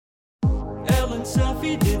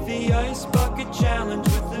Murphy did the ice bucket challenge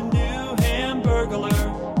with the new Hamburglar.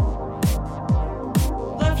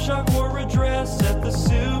 Left Shark wore a dress at the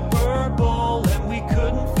Super Bowl, and we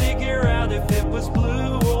couldn't figure out if it was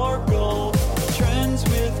blue or gold. Trends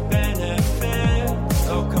with benefits.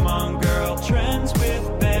 Oh, come on, girl. Trends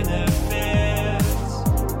with benefits.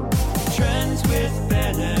 Trends with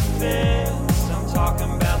benefits. I'm talking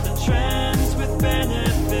about the trends with benefits.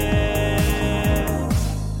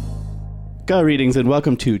 Greetings and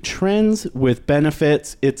welcome to Trends with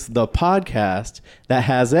Benefits. It's the podcast that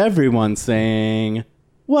has everyone saying,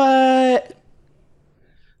 what?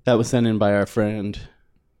 That was sent in by our friend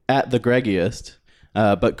at the Greggiest.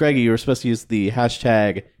 But Greggy, you were supposed to use the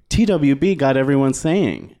hashtag TWB got everyone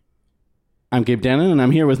saying. I'm Gabe Dannon, and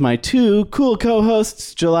I'm here with my two cool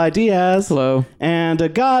co-hosts, July Diaz. Hello. And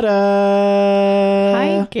Agata.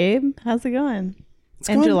 Hi, Gabe. How's it going?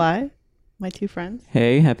 And July, my two friends.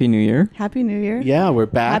 Hey, Happy New Year. Happy New Year. Yeah, we're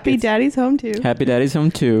back. Happy Daddy's home, too. Happy Daddy's home,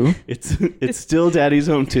 too. It's still Daddy's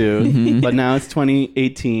home, too. But now it's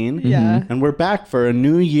 2018. Yeah. And we're back for a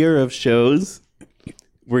new year of shows.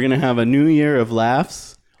 We're going to have a new year of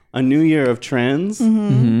laughs, a new year of trends,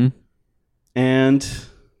 and,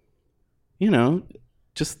 you know,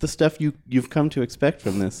 just the stuff you've come to expect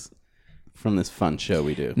from this fun show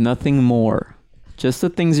we do. Nothing more. Just the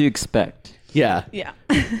things you expect. Yeah. Yeah.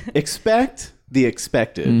 Expect the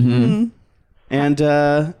expected. And,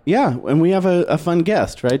 and we have a fun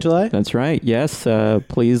guest, right, July? That's right. Yes.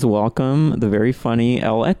 Please welcome the very funny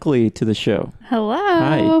Elle Eckley to the show. Hello.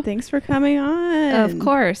 Hi. Thanks for coming on. Of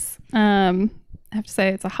course. I have to say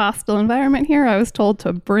it's a hostile environment here. I was told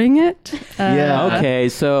to bring it. Yeah. Okay.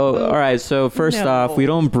 So, all right. So first off, we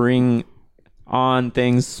don't bring on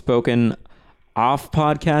things spoken off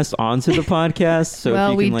podcast onto the podcast. So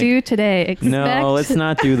well, if you we can, do today. Expect no, let's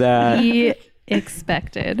not do that. Be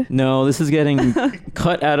expected. No, this is getting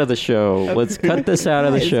cut out of the show. Okay. Let's cut this out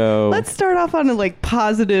of the show. Let's start off on a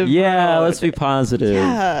positive. Yeah, let's be positive.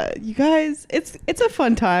 Yeah, you guys, it's a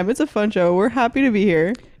fun time. It's a fun show. We're happy to be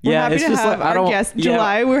here. We're happy to have our guest,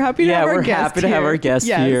 July. We're happy to have our guest we're happy to have our guest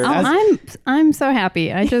here. I'm so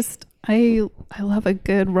happy. I love a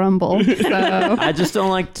good rumble. So I just don't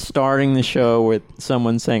like starting the show with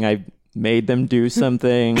someone saying I made them do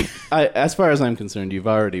something. As far as I'm concerned, you've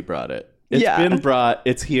already brought it. It's been brought.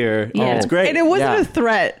 It's here. Yeah. It's great. And it wasn't a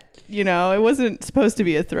threat. You know, it wasn't supposed to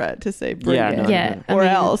be a threat to say bring it. No. Or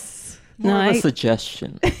else. More of a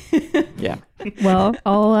suggestion. Yeah. Well,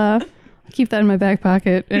 I'll keep that in my back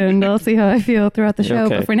pocket and I'll see how I feel throughout the show.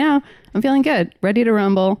 Okay. But for now, I'm feeling good. Ready to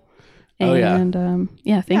rumble. And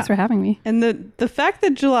thanks for having me. And the fact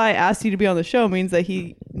that July asked you to be on the show means that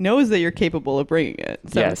he knows that you're capable of bringing it.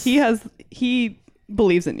 So yes. he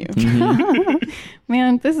believes in you.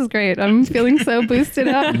 Man, this is great. I'm feeling so boosted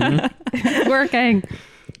up. It's working.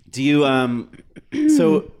 Do you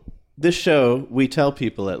so this show, we tell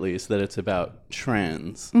people at least that it's about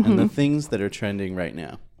trends and the things that are trending right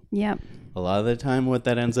now. Yep. A lot of the time what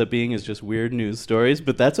that ends up being is just weird news stories,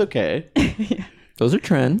 but that's okay. Yeah. Those are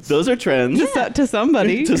trends. Those are trends. To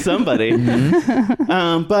somebody. To somebody.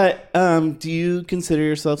 But do you consider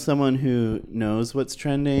yourself someone who knows what's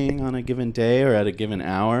trending on a given day or at a given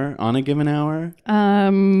hour? On a given hour?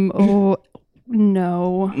 Oh,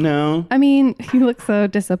 no. No? I mean, you look so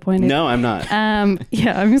disappointed. No, I'm not.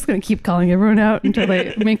 Yeah, I'm just going to keep calling everyone out until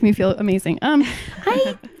they make me feel amazing. It's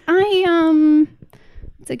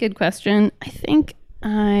a good question. I think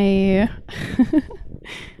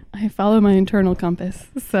I follow my internal compass.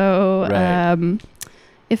 So right.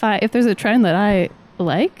 if there's a trend that I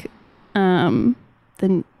like, then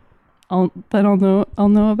I'll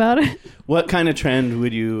know about it. What kind of trend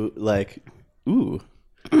would you like? Ooh,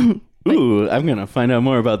 I'm gonna find out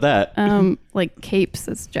more about that. Like capes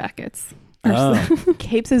as jackets.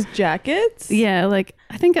 Capes as jackets? Yeah, like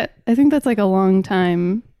I think that's like a long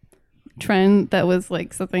time trend that was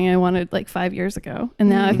like something I wanted like 5 years ago, and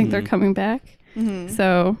now I think they're coming back.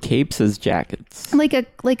 So capes as jackets, like a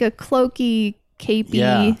cloaky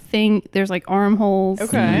capey thing. There's like armholes.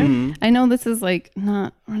 Okay. I know this is like we're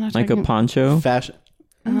not like a poncho. Fashion.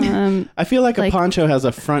 I feel like a poncho has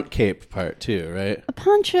a front cape part too, right? A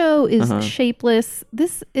poncho is shapeless.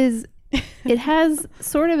 It has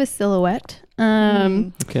sort of a silhouette.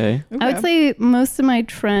 Okay. I would say most of my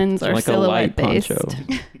trends are like silhouette a light based. poncho.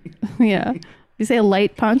 Yeah. You say a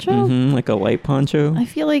light poncho? Like a light poncho. I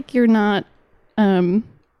feel like you're not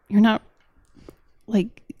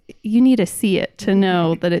like, you need to see it to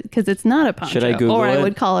know that because it's not a poncho. Should I Google or it? I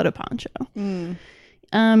would call it a poncho.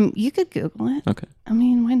 You could Google it. Okay. I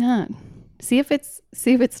mean, why not? see if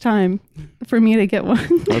it's time for me to get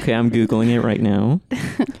one. Okay, I'm Googling it right now.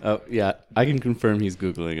 Oh, yeah. I can confirm he's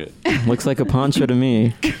Googling it. Looks like a poncho to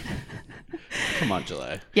me. Come on,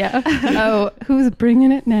 July. Yeah. Oh, who's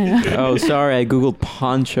bringing it now? Oh, sorry. I Googled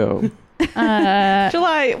poncho.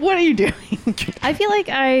 July, what are you doing? I feel like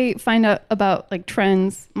I find out about like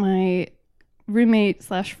trends. My roommate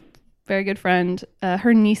 / very good friend,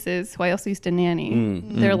 her nieces, who I also used to nanny,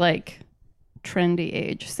 they're like trendy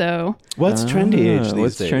age. So what's trendy age these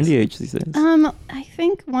what's days? trendy age these days? I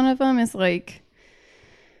think one of them is like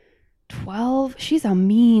 12. She's a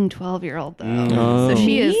mean 12-year-old though. So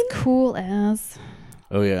she is cool as.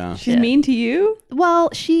 Oh yeah. She's mean to you? Well,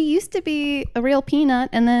 she used to be a real peanut,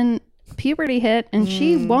 and then puberty hit, and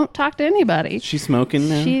she won't talk to anybody. She's smoking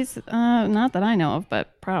now? She's not that I know of,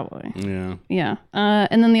 but probably. Yeah.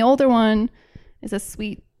 And then the older one is a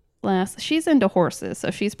sweet lass. She's into horses,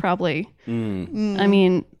 so she's probably I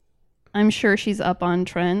mean, I'm sure she's up on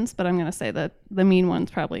trends, but I'm gonna say that the mean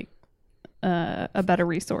one's probably a better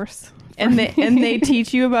resource. And they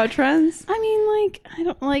teach you about trends? I mean, like, I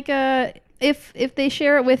don't like if they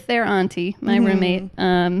share it with their auntie, my roommate,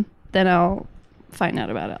 then I'll find out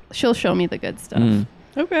about it. She'll show me the good stuff.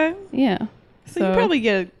 Okay. Yeah. So you probably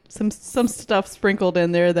get some stuff sprinkled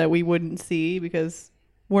in there that we wouldn't see because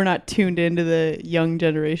we're not tuned into the young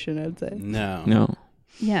generation, I'd say. No.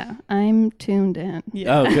 Yeah, I'm tuned in.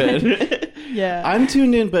 Yeah. Oh, good. Yeah. I'm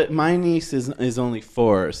tuned in, but my niece is only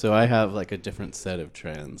 4, so I have like a different set of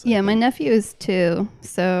trends. Yeah, my nephew is 2,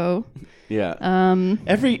 so yeah.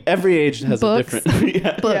 Every age has books, a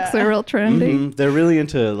different. Books are real trendy. They're really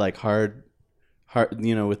into like hard,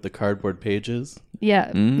 with the cardboard pages.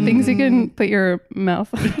 Yeah, things you can put your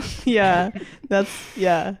mouth on. Yeah,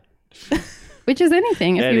 Which is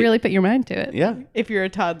anything if you really put your mind to it. Yeah. If you're a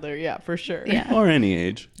toddler, yeah, for sure. Yeah. Or any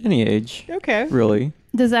age. Any age. Okay. Really.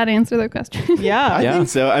 Does that answer the question? Yeah. I think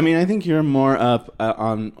so. I mean, I think you're more up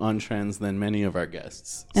on trends than many of our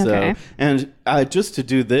guests. Okay. So, and just to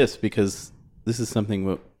do this, because this is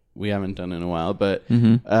something we haven't done in a while, but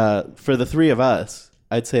for the 3 of us,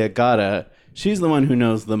 I'd say Agata, she's the one who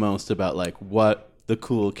knows the most about like what the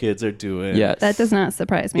cool kids are doing. Yes. That does not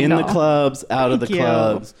surprise me in at the all. clubs, out of the Thank you.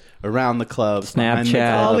 clubs, around the clubs, behind the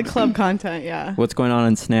Snapchat. All the clubs. club content, yeah. What's going on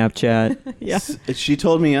in Snapchat? Yeah. She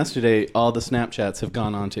told me yesterday all the Snapchats have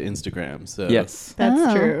gone on to Instagram. So Yes. That's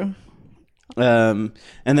Oh. true.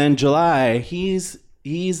 and then July, he's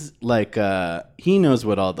like he knows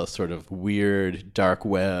what all the sort of weird dark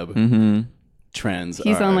web trends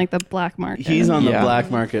He's are. on like the black market. He's on the Yeah. black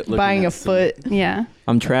market looking Buying at a some- foot. Yeah.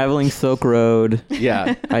 I'm traveling Silk Road.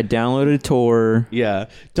 Yeah. I downloaded Tor. Yeah.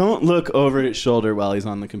 Don't look over his shoulder while he's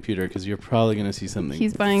on the computer because you're probably going to see something.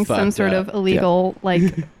 He's buying some fucked sort up. of illegal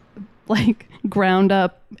like ground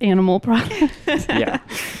up animal product. Yeah.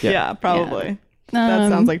 Yeah, probably. That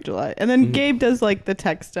sounds like July. And then Gabe does like the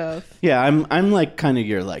tech stuff. Yeah, I'm like kind of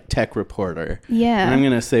your like tech reporter. Yeah. And I'm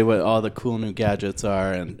going to say what all the cool new gadgets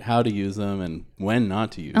are and how to use them and when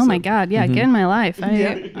not to use them. Oh my God. Yeah. Get in my life.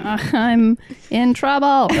 I'm in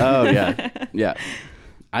trouble. Oh yeah. Yeah.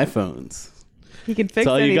 iPhones. He can fix That's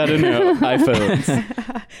all you got to anything. know.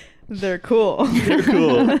 iPhones. They're cool. They're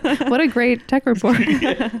cool. What a great tech report.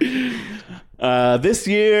 This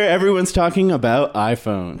year, everyone's talking about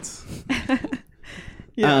iPhones.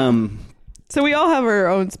 Yeah. So we all have our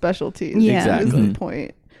own specialties. Yeah. Exactly. Is the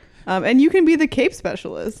point. And you can be the Cape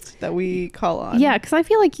specialist that we call on. Yeah. Because I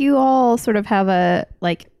feel like you all sort of have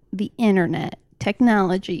the internet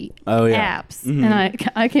technology Oh, yeah. apps. And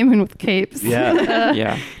I came in with capes. Yeah.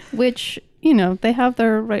 Yeah. Which, they have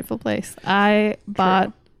their rightful place. I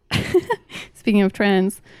bought, speaking of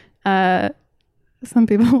trends, some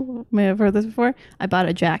people may have heard this before. I bought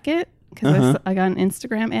a jacket because I got an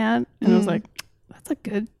Instagram ad and I was like, that's a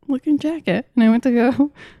good looking jacket. And I went to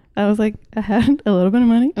go, I was like, I had a little bit of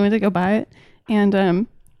money. I went to go buy it. And I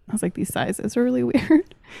was like, these sizes are really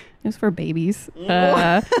weird. It was for babies.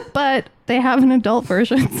 But they have an adult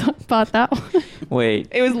version, so I bought that one. Wait.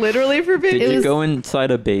 It was literally for babies. Did you go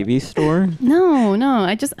inside a baby store? No.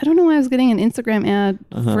 I don't know why I was getting an Instagram ad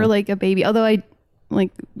for like a baby. Although I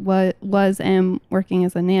am working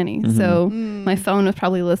as a nanny. So my phone was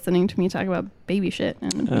probably listening to me talk about baby shit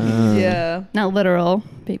and Yeah. not literal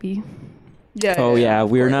baby. Yeah. Oh yeah,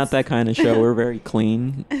 we're course. not that kind of show. We're very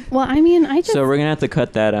clean. Well, I mean, I just So we're gonna have to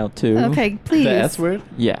cut that out too. okay, please. The S word?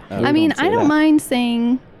 Yeah. Oh, I mean, say I don't that. mind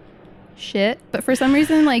saying shit, but for some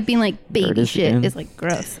reason, like being like There it baby is shit again. is like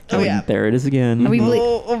gross. Oh, yeah. There it is again. Are we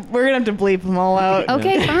We're gonna have to bleep them all out.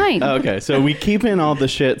 okay, fine. Okay, so we keep in all the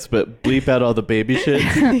shits, but bleep out all the baby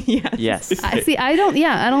shits. Yeah. Yes. I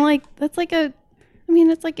don't like that's like a. I mean,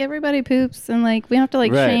 it's like everybody poops, and like we don't have to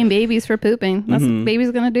like shame babies for pooping. That's what babies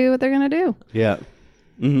gonna do. What they're gonna do. Yeah.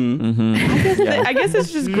 I guess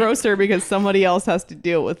it's just grosser because somebody else has to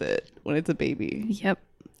deal with it when it's a baby. Yep,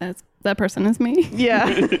 that person is me.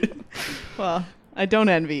 Yeah. Well, I don't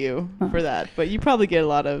envy you for that, but you probably get a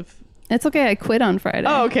lot of. It's okay. I quit on Friday.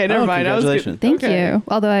 Oh, okay. Never mind. Congratulations. Thank you.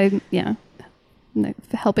 Although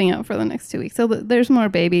helping out for the next 2 weeks. So there's more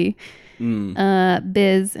baby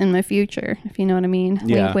biz in my future, if you know what I mean.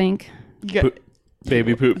 Yeah. Wink, wink.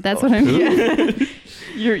 Baby poop. That's what I mean.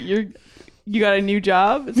 You got a new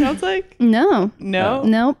job, it sounds like? No.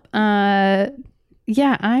 Nope.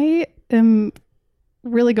 Yeah, I am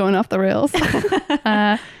really going off the rails.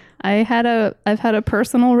 I've had a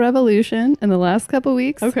personal revolution in the last couple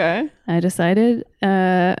weeks. Okay. I decided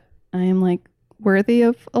I am like worthy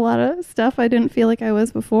of a lot of stuff I didn't feel like I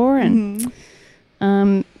was before, and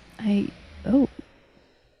that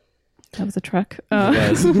was a truck.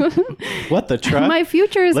 What the truck? My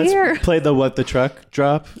future is here. Let's play the what the truck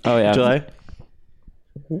drop. Oh yeah, July.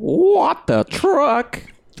 What the truck?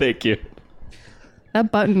 Thank you.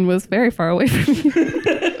 That button was very far away from me.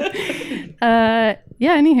 Yeah.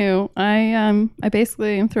 Anywho, I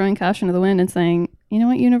basically am throwing caution to the wind and saying, you know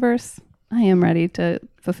what, universe, I am ready to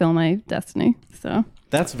fulfill my destiny. So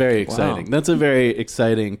that's very exciting. Wow. That's a very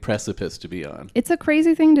exciting precipice to be on. It's a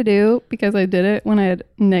crazy thing to do because I did it when I had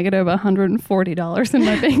negative $140 in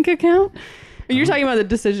my bank account. You're talking about the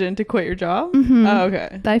decision to quit your job? Mm-hmm. Oh,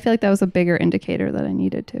 okay. I feel like that was a bigger indicator that I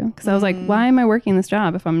needed to. Because I was like, why am I working this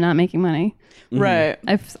job if I'm not making money? Mm-hmm. Right.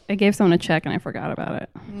 I gave someone a check and I forgot about it.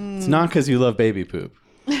 It's not because you love baby poop.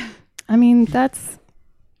 I mean, that's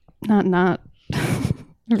not.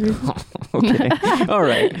 Okay. All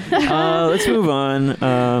right. Let's move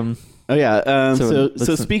on.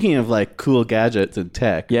 So speaking of like cool gadgets and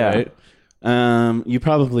tech, right? You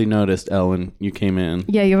probably noticed, Elle, when you came in.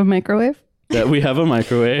 Yeah, you have a microwave? That we have a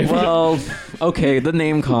microwave. Well, okay, the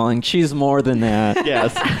name calling. She's more than that.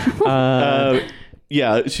 Yes.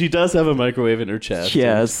 Yeah, she does have a microwave in her chest.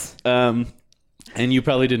 Yes. And you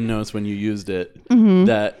probably didn't notice when you used it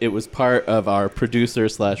that it was part of our producer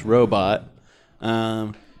 / robot.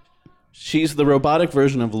 She's the robotic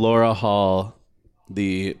version of Laura Hall,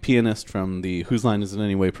 the pianist from the Whose Line Is It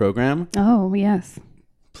Anyway program. Oh, yes.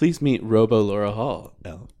 Please meet Robo Laura Hall,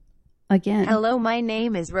 Elle. Again. Hello, my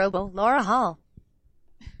name is Robo Laura Hall.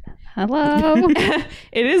 Hello.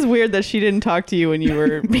 It is weird that she didn't talk to you when you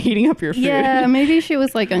were heating up your food. Yeah, maybe she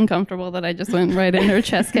was like uncomfortable that I just went right in her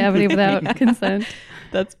chest cavity without consent.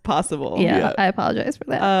 That's possible. Yeah, I apologize for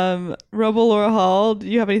that. Robo Laura Hall, do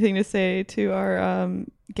you have anything to say to our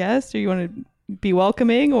guest? Or you want to be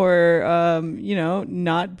welcoming or,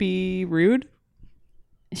 not be rude?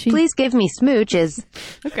 Please give me smooches.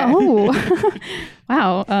 Okay. Oh,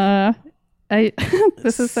 wow.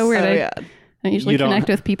 This is so weird. I don't usually connect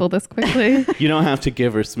with people this quickly. You don't have to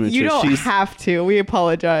give her smooches. You don't have to. We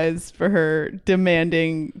apologize for her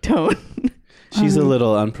demanding tone. She's a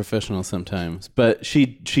little unprofessional sometimes, but she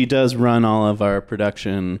does run all of our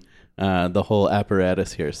production, the whole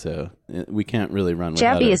apparatus here, so we can't really run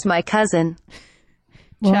without her. Chappie is my cousin.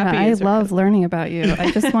 Well, I love learning about you.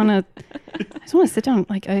 I just want to sit down.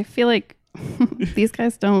 Like, I feel like these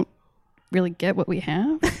guys don't really get what we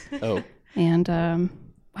have. Oh. And,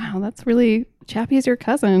 wow, that's really, Chappie is your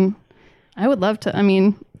cousin. I would love to, I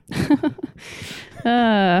mean,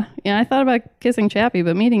 I thought about kissing Chappie,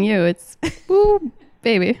 but meeting you, it's, ooh,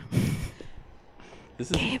 baby.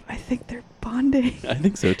 Gabe, I think they're bonding. I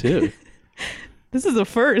think so, too. This is a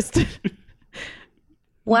first.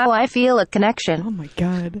 Wow, I feel a connection. Oh my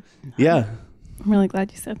God. Yeah. I'm really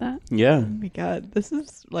glad you said that. Yeah. Oh my God. This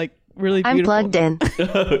is like really I'm beautiful. plugged in.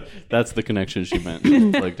 That's the connection she meant.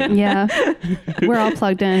 She's plugged in. Yeah. We're all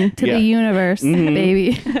plugged in to the universe,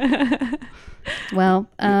 baby. Well,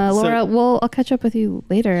 Laura, I'll catch up with you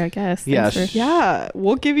later, I guess. Yeah.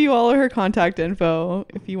 We'll give you all of her contact info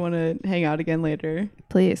if you want to hang out again later.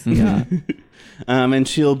 Please. Yeah. And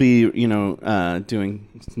she'll be,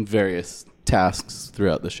 doing various tasks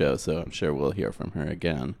throughout the show, so I'm sure we'll hear from her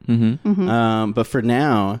again. But for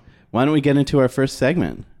now, why don't we get into our first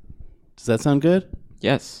segment? Does that sound good?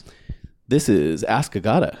 Yes. This is Ask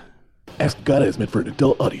Agata. Ask Agata is meant for an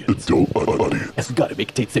adult audience. Adult audience. Ask Agata may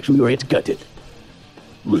contain sexually oriented content.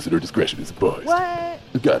 Listener discretion is advised. What?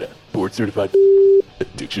 Agata, board certified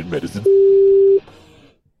addiction medicine.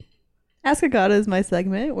 Ask Agata is my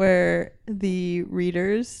segment where the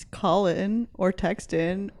readers call in or text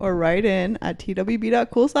in or write in at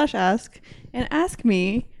twb.cool/ask and ask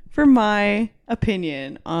me for my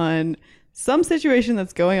opinion on some situation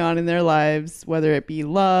that's going on in their lives, whether it be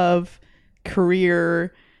love,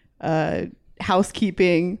 career,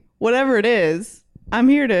 housekeeping, whatever it is, I'm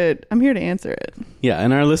here to answer it. Yeah,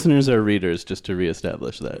 and our listeners are readers, just to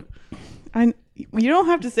reestablish that. You don't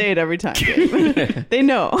have to say it every time, Gabe. They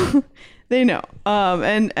know. They know.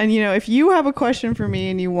 And if you have a question for me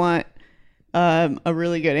and you want a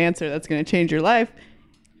really good answer that's going to change your life,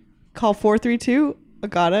 call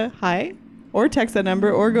 432-AGATA-HI or text that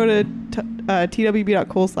number or go to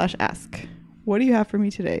twb.cool/ask. What do you have for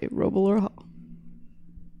me today, Robo or Hall?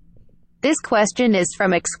 This question is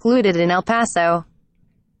from Excluded in El Paso.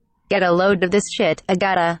 Get a load of this shit,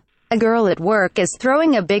 Agata. A girl at work is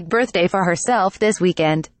throwing a big birthday for herself this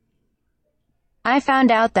weekend. I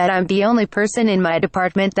found out that I'm the only person in my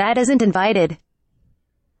department that isn't invited.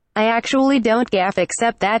 I actually don't gaff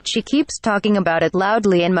except that she keeps talking about it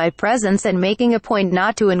loudly in my presence and making a point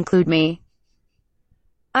not to include me.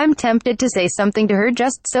 I'm tempted to say something to her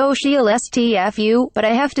just so she'll STFU, but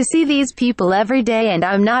I have to see these people every day and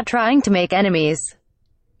I'm not trying to make enemies.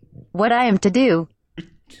 What I am to do?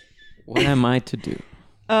 What am I to do?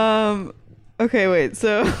 Okay, wait.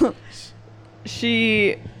 So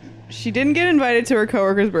she didn't get invited to her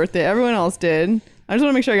coworker's birthday. Everyone else did. I just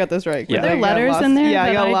want to make sure I got this right. Yeah. Are there I got letters lost. in there? Yeah, I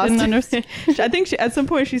that got lost. didn't understand. I think at some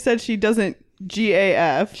point she said she doesn't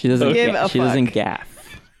GAF. She doesn't. give a She fuck. doesn't gaff.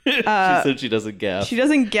 She said she doesn't gaff. She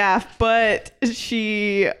doesn't gaff, but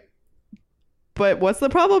what's the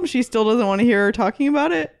problem? She still doesn't want to hear her talking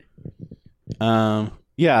about it.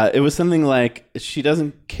 Yeah, it was something like she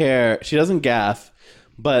doesn't care. She doesn't gaff,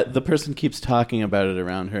 but the person keeps talking about it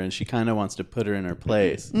around her, and she kind of wants to put her in her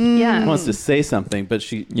place. Yeah. Wants to say something, but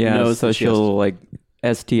she Yeah, knows so that she has she'll like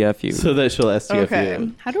STF you. so that she'll STF Okay.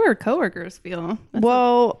 you. How do her coworkers feel?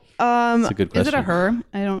 Well, That's a good question. Is it a her?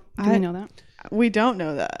 Do we know that? we don't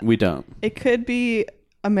know that. We don't. It could be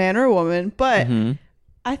a man or a woman, but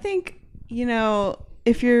I think,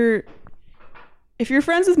 if you're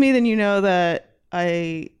friends with me, then you know that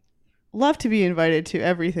I love to be invited to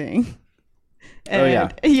everything. Oh, yeah.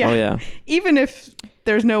 Yeah. Oh yeah. Even if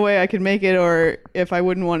there's no way I could make it or if I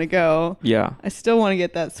wouldn't want to go, Yeah. I still want to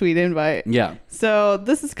get that sweet invite. Yeah. So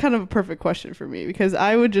this is kind of a perfect question for me because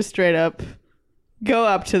I would just straight up go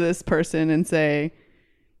up to this person and say,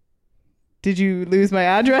 "Did you lose my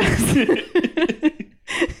address?"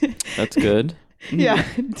 That's good. Yeah.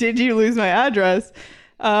 Did you lose my address?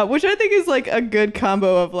 Which I think is like a good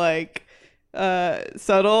combo of like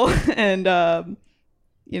subtle and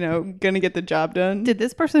gonna get the job done. Did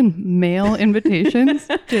this person mail invitations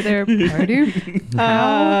to their party?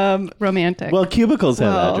 Romantic. Well, cubicles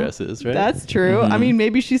have Well, addresses, right? That's true. I mean,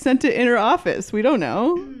 maybe she sent it in her office. We don't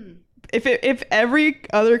know. If every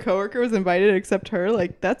other coworker was invited except her,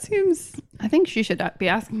 like that seems I think she should be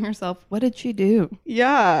asking herself, what did she do?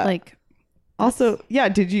 yeah. Like, Also, yeah,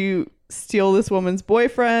 did you steal this woman's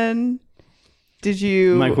boyfriend? Did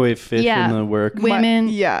you Microwave fish yeah, in the work. women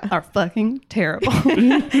yeah. are fucking terrible.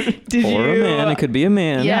 Did Or a you man. It could be a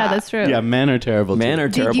man. Yeah, that's true. Yeah, men are terrible. Men too. are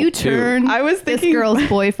Did terrible you too. turn I was this thinking girl's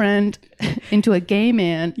boyfriend into a gay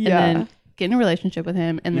man Yeah. and then get in a relationship with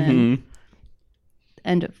him and then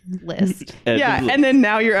end of list? Yeah, and then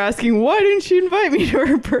now you're asking why didn't she invite me to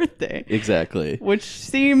her birthday? Exactly. Which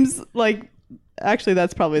seems like actually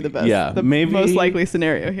that's probably the best. Yeah, the maybe most likely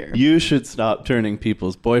scenario here. You should stop turning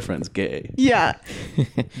people's boyfriends gay Yeah.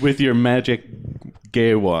 with your magic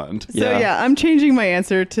gay wand. So yeah, I'm changing my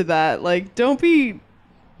answer to that. Like, don't be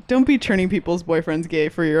turning people's boyfriends gay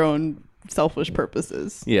for your own selfish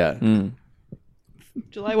purposes. Yeah.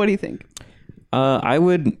 July, what do you think? I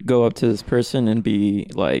would go up to this person and be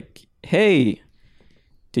like, "Hey,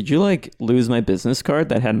 did you like lose my business card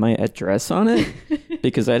that had my address on it?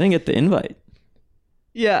 Because I didn't get the invite,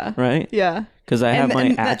 Yeah. right? Yeah. Because I have And- my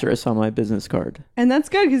and that- address on my business card. And that's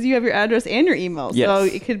good because you have your address and your email. So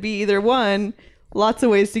Yes. it could be either one. Lots of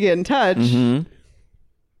ways to get in touch. Mm-hmm.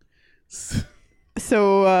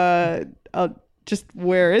 So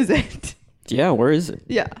where is it? Yeah, where is it?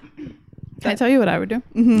 Yeah. Can I tell you what I would do?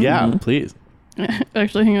 Yeah, please.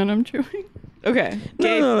 Actually, hang on, I'm chewing. Okay.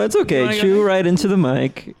 No, that's You okay. wanna go Chew next? right into the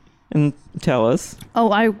mic and tell us. Oh,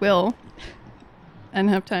 I will. And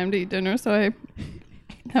have time to eat dinner, so I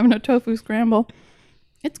having a tofu scramble.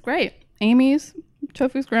 It's great. Amy's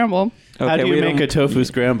tofu scramble. Okay, How do you we make don't- a tofu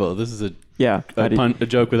scramble? This is a Yeah. how do you- a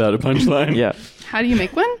joke without a punchline. yeah. How do you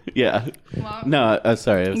make one? Yeah. No,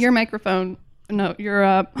 sorry. It was- Your microphone. No,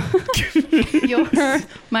 your your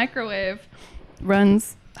microwave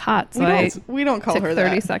runs hot. So We don't call took her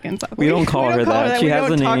 30 that. seconds off. We don't call her that. She We has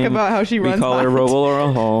don't a talk name. about how she we runs call her hot. Robo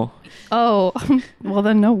Laura Hall. Oh, well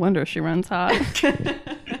then no wonder she runs hot.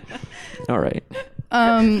 All right.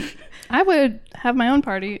 I would have my own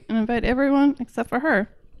party and invite everyone except for her.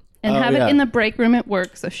 and Oh, have yeah. it in the break room at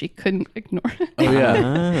work so she couldn't ignore it. Oh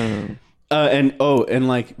yeah. And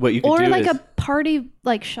like what you could Or do like is a party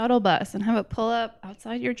like shuttle bus and have it pull up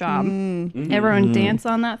outside your job. Mm-hmm. Everyone dance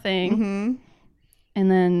on that thing. And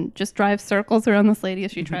then just drive circles around this lady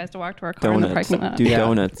as she tries to walk to her car in the Donuts. parking lot. Do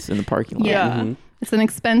donuts in the parking lot. Yeah. It's an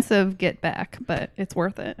expensive get back, but it's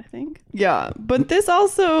worth it, I think. Yeah, but this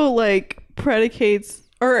also like predicates,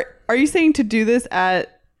 or are you saying to do this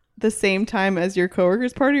at the same time as your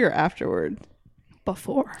coworker's party or afterward?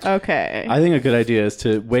 Before. Okay. I think a good idea is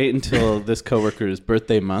to wait until this coworker's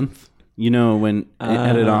birthday month. You know, when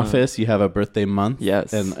at an office you have a birthday month,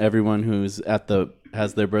 Yes. and everyone who's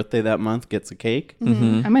has their birthday that month gets a cake.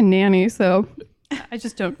 I'm a nanny, so I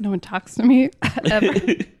just don't. No one talks to me ever.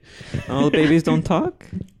 Oh, the babies don't talk?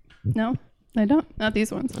 No, I don't. Not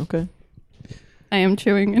these ones. Okay. I am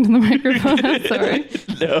chewing into the microphone. I'm sorry.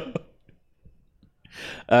 No.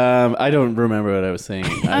 I don't remember what I was saying.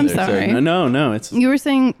 I'm either, so sorry. No, it's You were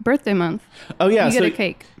saying birthday month. oh yeah. You so get a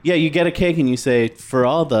cake. Yeah, you get a cake and you say for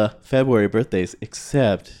all the February birthdays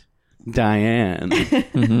except Diane.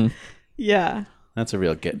 yeah. That's a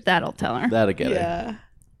real get. That'll tell her. That'll get it. Yeah.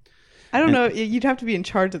 I don't know. You'd have to be in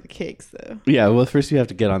charge of the cakes though. Yeah. Well, first you have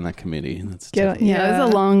to get on that committee. That's tough. Yeah, it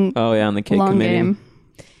was a long, Oh, yeah, on the cake long committee. game.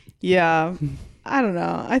 Yeah. I don't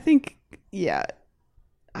know. I think, yeah.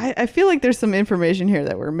 I feel like there's some information here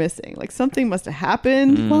that we're missing. Like something must have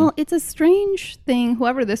happened. Well, it's a strange thing,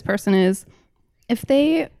 whoever this person is, if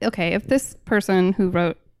this person who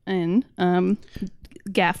wrote in,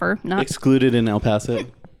 Gaffer, not Excluded in El Paso.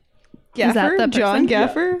 Gaffer? the John person?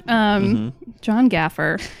 Gaffer? John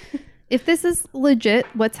Gaffer, if this is legit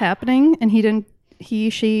what's happening and they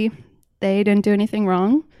didn't do anything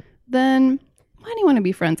wrong, then why do you want to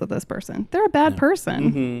be friends with this person? They're a bad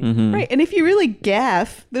person. Right. And if you really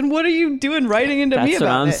gaff, then what are you doing writing into me That's what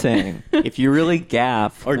about I'm it? saying. If you really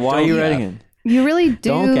gaff, Or why are don't you gaff. writing it? You really do.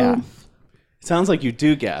 Don't gaff. Sounds like you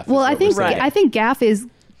do gaff. is Well, what we're saying. I think gaff is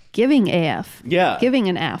giving AF. Yeah. Giving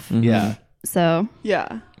an F. Yeah. So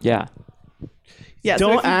Yeah. Yeah. Yeah. so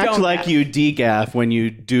Don't if you act don't like gaff- you de-gaff when you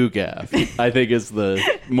do gaff. I think is the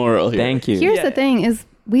moral here. Thank you. here's Yeah. the thing: is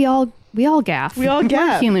we all gaff. We all We're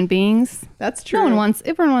gaff. human beings. That's true.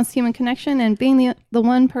 Everyone wants human connection, and being the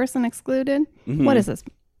one person excluded. What is this?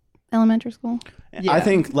 Elementary school? Yeah. I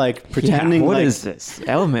think like Yeah, pretending what like is this?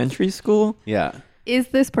 Elementary school? yeah. Is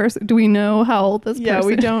this person? Do we know how old this Yeah, person?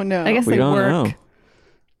 we don't know. I guess We they don't work, know.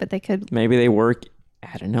 but they could. Maybe they work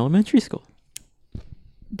at an elementary school.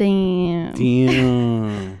 Damn.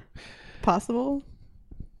 Damn. Possible.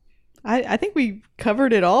 I think we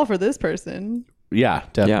covered it all for this person. Yeah,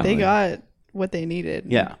 definitely. They got what they needed.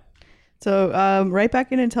 Yeah. So write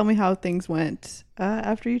back in and tell me how things went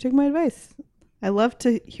after you took my advice. I love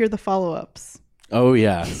to hear the follow-ups. Oh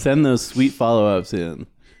yeah. Send those sweet follow-ups in.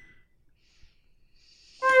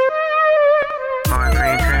 4, 3, 2,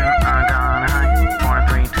 I'm gonna hide. 4,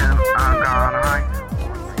 3, 2, I'm gonna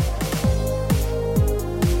hide.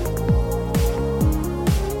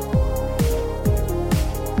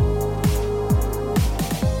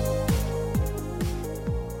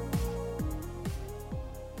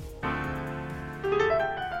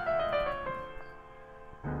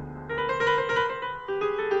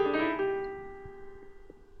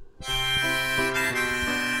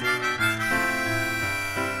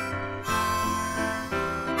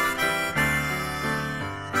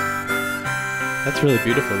 That's really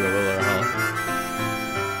beautiful, Laura Hall.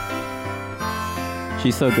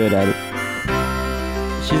 She's so good at it.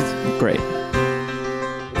 She's great.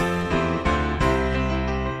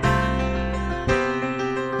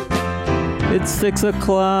 It's 6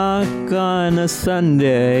 o'clock on a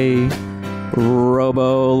Sunday.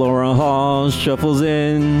 Robo Laura Hall shuffles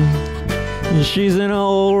in. She's an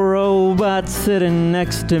old robot sitting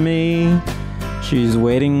next to me. She's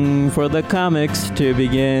waiting for the comics to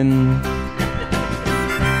begin.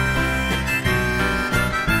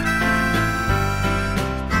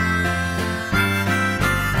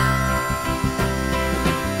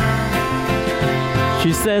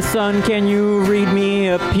 She says, son, can you read me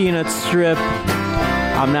a peanut strip?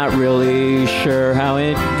 I'm not really sure how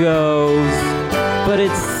it goes, but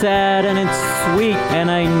it's sad and it's sweet, and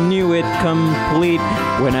I knew it complete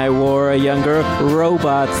when I wore a younger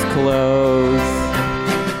robot's clothes.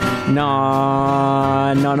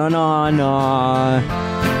 Nah, nah, nah, nah, nah.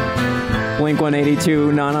 Blink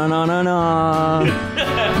 182, nah, nah, nah, nah, nah.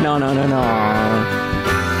 No, no, no, no.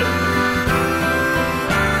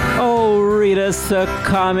 Oh, read us a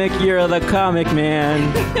comic, you're the comic man.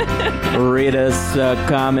 Read us a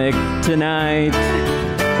comic tonight.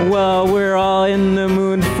 Well, we're all in the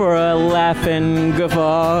mood for a laugh and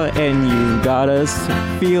guffaw, and you got us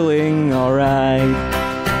feeling alright.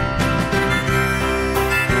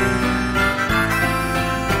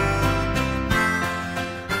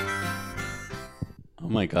 Oh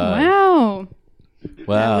my god. Wow. That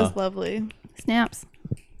Wow. was lovely. Snaps.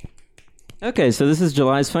 Okay, so this is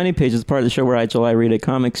July's Funny Page. It's part of the show where I, July, read a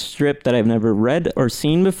comic strip that I've never read or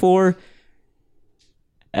seen before.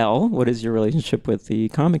 Elle, what is your relationship with the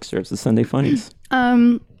comic strips, the Sunday Funnies?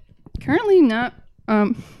 Currently not.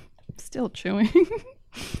 Still chewing.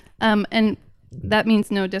 And that means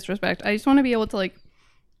no disrespect. I just want to be able to like.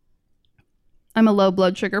 I'm a low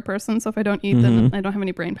blood sugar person, so if I don't eat them, I don't have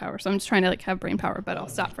any brain power. So I'm just trying to like have brain power, but I'll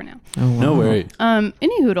stop for now. Oh, wow. No worry.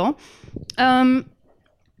 Any hoodle.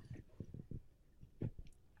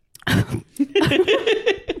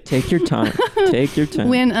 Take your time. Take your time.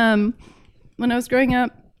 When I was growing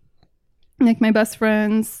up, like my best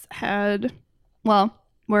friends were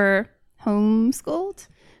homeschooled,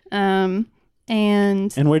 and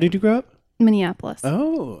And where did you grow up? Minneapolis.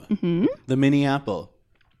 Oh. The mini apple.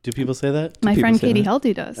 Do people say that? My people friend say Katie that?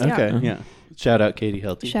 Helty does. Yeah. Okay, yeah. Shout out Katie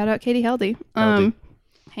Helty. Shout out Katie Helty. Helty.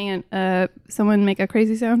 Hang on. Someone make a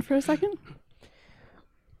crazy sound for a second.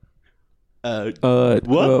 What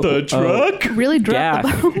the truck? Really drop.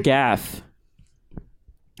 Gaff.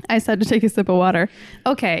 I just had to take a sip of water.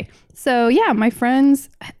 Okay. So yeah, my friends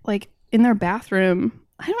like in their bathroom.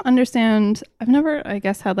 I don't understand. I've never, I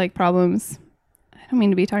guess, had like problems. I don't mean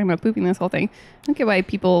to be talking about pooping this whole thing. I don't get why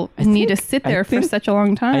people need to sit there for such a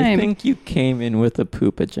long time. I think you came in with a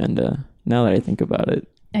poop agenda, now that I think about it.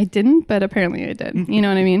 I didn't, but apparently I did. You know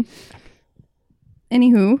what I mean?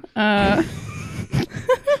 Anywho,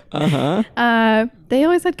 they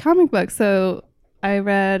always had comic books, so I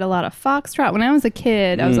read a lot of Foxtrot. When I was a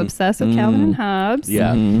kid, I was obsessed with Calvin and Hobbes.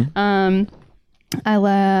 Yeah.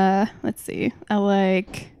 Let's see. I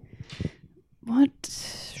like what?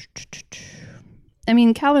 I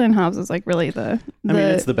mean, Calvin and Hobbes is like really the I mean,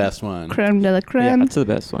 it's the best one. creme de la Yeah, creme. that's the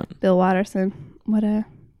best one. Bill Watterson. What a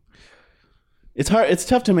It's hard. It's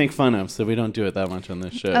tough to make fun of, so we don't do it that much on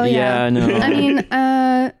this show. Oh, yeah. Yeah, no. I mean,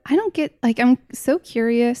 I don't get like I'm so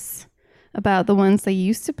curious about the ones they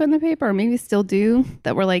used to put in the paper, or maybe still do,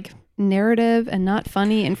 that were like narrative and not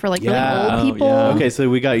funny, and for like really old people. yeah. Okay, so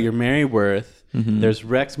we got your Mary Worth. There's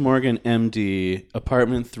Rex Morgan, MD,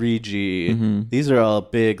 Apartment 3G. These are all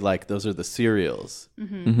big. Like those are the serials,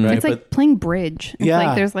 right? It's like playing bridge. It's Yeah.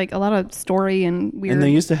 like there's like a lot of story and weird. And they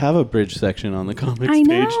used to have a bridge section on the comics I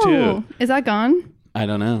know. page too. Is that gone? I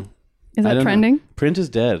don't know. Is I that don't know. trending? Print is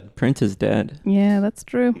dead. Print is dead. Yeah, that's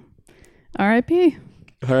true. R.I.P.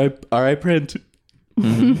 All right, print.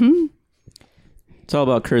 It's all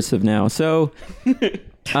about cursive now. So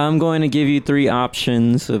I'm going to give you 3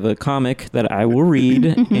 options of a comic that I will read,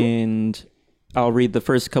 and I'll read the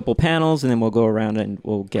first couple panels, and then we'll go around and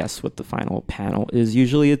we'll guess what the final panel is.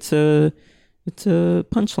 Usually it's a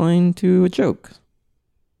punchline to a joke.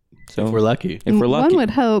 So If we're lucky. If we're lucky. One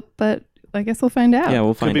would hope, but I guess we'll find out. Yeah,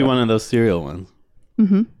 we'll Could find be out. one of those serial ones.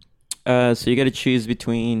 So you got to choose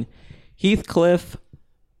between Heathcliff,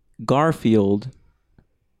 Garfield,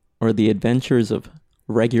 or The Adventures of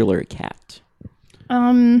Regular Cat.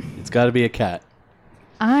 It's got to be a cat.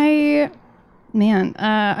 I kind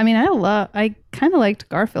of liked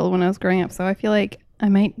Garfield when I was growing up, so I feel like I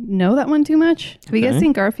might know that one too much. Have you guys Okay.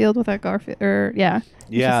 seen Garfield without Garfield? Or yeah,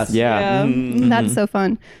 Yes. Yeah. that's so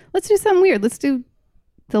fun. Let's do something weird. Let's do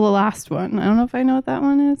the last one. I don't know if I know what that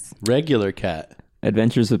one is. Regular cat.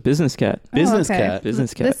 Adventures of Business Cat. Business Oh, okay. cat.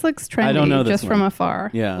 Business Cat. This looks trendy I don't know this just from one.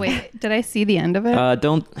 afar. Yeah. Wait, did I see the end of it?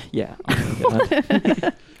 Yeah. Oh my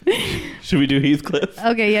God. Should we do Heathcliff?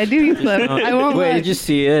 Okay, yeah, do you flip? I won't. Wait, look. did you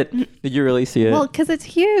see it? Did you really see it? Well, because it's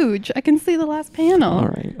huge. I can see the last panel. All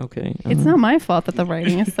right. Okay. It's not my fault that the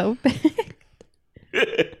writing is so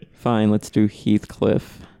big. Fine. Let's do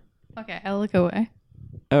Heathcliff. Okay, I'll look away.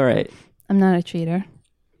 All right. I'm not a cheater.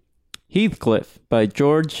 Heathcliff by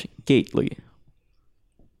George Gately.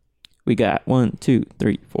 We got 1, 2,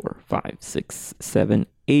 3, 4, 5, 6, 7,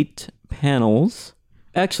 8 panels.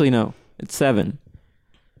 Actually, no, it's 7.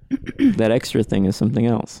 That extra thing is something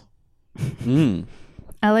else.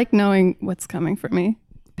 I like knowing what's coming for me,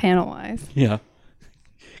 panel wise. Yeah.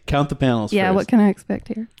 Count the panels Yeah, first. what can I expect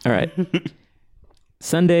here? All right.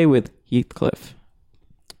 Sunday with Heathcliff.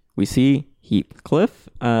 We see Heathcliff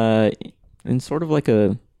in sort of like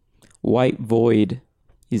a white void.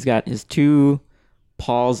 He's got his 2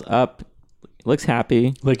 paws up. Looks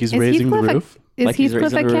happy. Like he's Is raising the Heathcliff roof? Is Like he's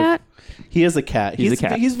Heathcliff a raising the roof. cat? He is a cat. He's a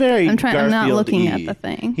cat. He's very I'm not looking Garfield-y. at the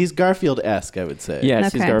thing. He's Garfield-esque, I would say.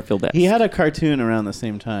 Yes, he's Okay. Garfield. He had a cartoon around the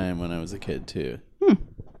same time when I was a kid, too.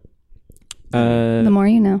 The more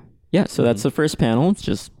you know. Yeah, so that's the first panel. It's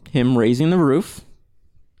just him raising the roof.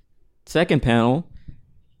 Second panel,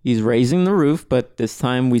 he's raising the roof, but this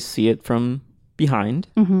time we see it from behind.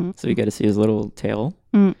 Mm-hmm. So you get to see his little tail.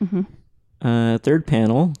 Mm-hmm. Third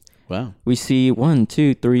panel, Wow. we see 1,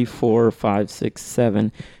 2, 3, 4, 5, 6,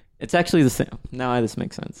 7. It's actually the same. Now this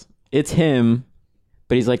makes sense. It's him,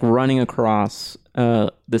 but he's like running across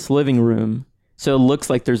this living room. So it looks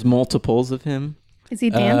like there's multiples of him. Is he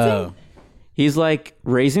dancing? He's like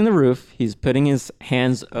raising the roof. He's putting his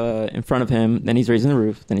hands in front of him. Then he's raising the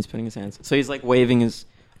roof. Then he's putting his hands. So he's like waving his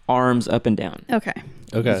arms up and down. Okay.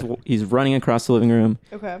 Okay. He's running across the living room.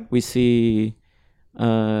 Okay. We see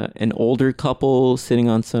an older couple sitting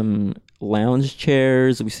on some lounge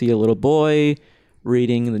chairs. We see a little boy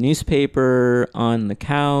reading the newspaper on the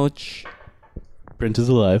couch. Brent is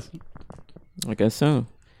alive. I guess so.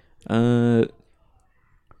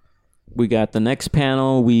 We got the next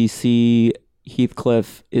panel. We see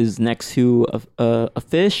Heathcliff is next to a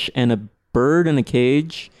fish and a bird in a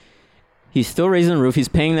cage. He's still raising the roof. He's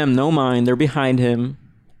paying them no mind. They're behind him.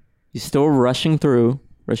 He's still rushing through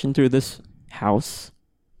this house.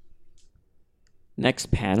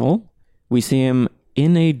 Next panel, we see him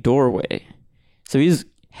in a doorway. So he's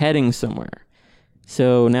heading somewhere.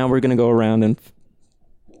 So now we're going to go around and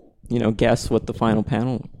guess what the final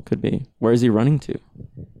panel could be. Where is he running to?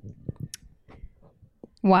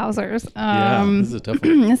 Wowzers. Yeah, this is a tough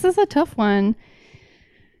one. This is a tough one.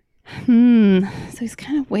 So he's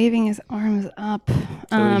kind of waving his arms up.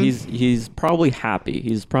 So he's probably happy.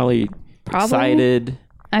 He's probably excited.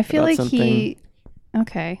 I feel about like something.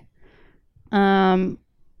 Okay. I'm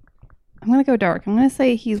gonna go dark. I'm gonna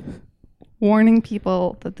say he's warning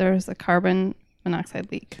people that there's a carbon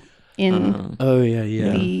monoxide leak in Oh yeah,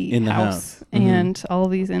 yeah. the In the house, house. and all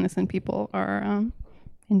of these innocent people are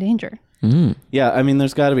in danger. Yeah, I mean,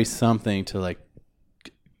 there's got to be something to like,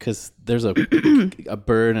 because there's a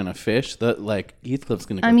bird and a fish that like Heathcliff's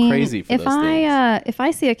gonna go crazy for if those things. if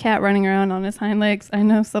I see a cat running around on his hind legs, I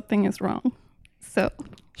know something is wrong. So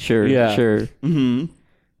Sure. Mm-hmm.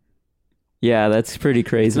 Yeah, that's pretty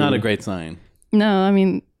crazy. It's not a great sign. no, I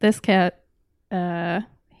mean this cat,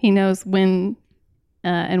 he knows when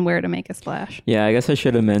and where to make a splash. Yeah, I guess I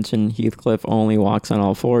should have mentioned Heathcliff only walks on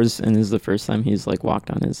all fours, and this is the first time he's like walked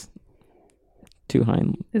on his two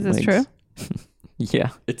hind Is this legs. true? Yeah.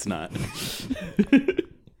 It's not.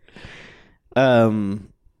 Do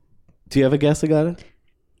you have a guess, Agata?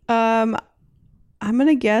 I'm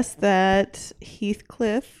gonna guess that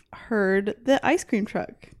Heathcliff heard the ice cream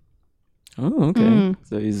truck. Oh, okay. Mm.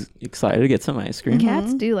 So he's excited to get some ice cream.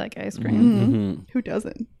 Cats do like ice cream. Mm-hmm. Who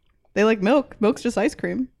doesn't? They like milk. Milk's just ice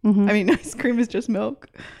cream. Mhm. I mean, ice cream is just milk.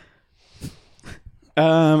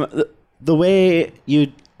 The way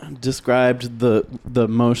you described the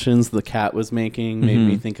motions the cat was making made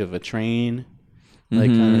me think of a train,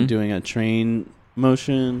 like kind of doing a train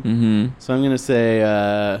motion. Mm-hmm. So I'm gonna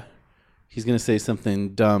say he's gonna say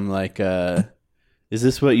something dumb like, "Is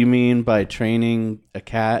this what you mean by training a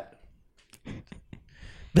cat?"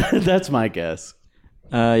 That's my guess.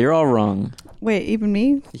 You're all wrong. Wait, even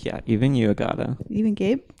me? Yeah, even you, Agata. Even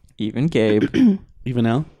Gabe? Even Gabe. Even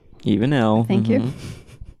L. Even Elle. Thank you.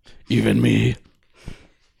 Even me.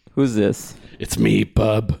 Who's this? It's me,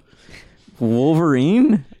 bub.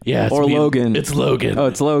 Wolverine? Yeah, it's Or me. Logan? It's Logan. Oh,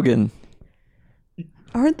 it's Logan.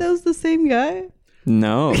 Aren't those the same guy?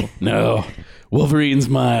 No. No, Wolverine's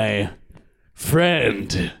my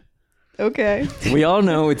friend. Okay. We all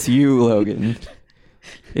know it's you, Logan.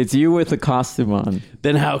 It's you with the costume on.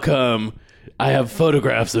 Then how come I have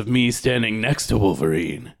photographs of me standing next to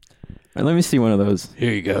Wolverine? All right, let me see one of those.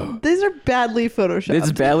 Here you go. These are badly photoshopped.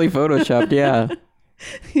 It's badly photoshopped, yeah.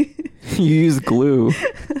 You use glue.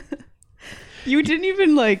 You didn't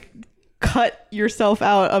even like cut yourself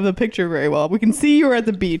out of the picture very well. We can see you were at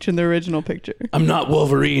the beach in the original picture. I'm not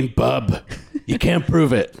Wolverine, bub. You can't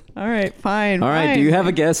prove it. All right, fine. All right, fine. do you have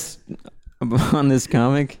a guess on this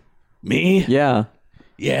comic? Me? Yeah.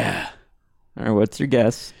 Yeah. All right, what's your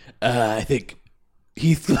guess? I think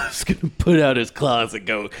Heathcliff's gonna put out his claws and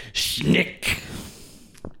go schnick.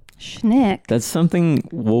 Schnick. That's something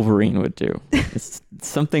Wolverine would do. It's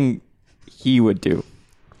something he would do.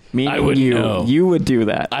 Meaning I wouldn't you. know. You would do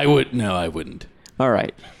that. I wouldn't. All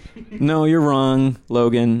right. No, you're wrong,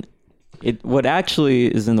 Logan. What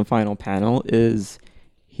actually is in the final panel is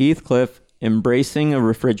Heathcliff embracing a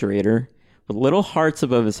refrigerator with little hearts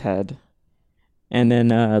above his head. And then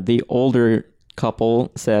the older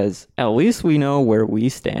couple says, "At least we know where we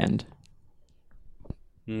stand."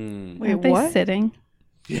 Wait, Aren't they what? sitting?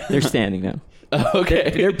 They're standing now.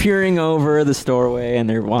 Okay. They're peering over the doorway and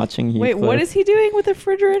they're watching Heathcliff. Wait, what is he doing with the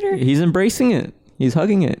refrigerator? He's embracing it. He's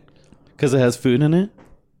hugging it Because it has food in it?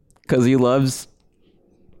 because he loves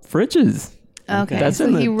fridges. Okay, That's so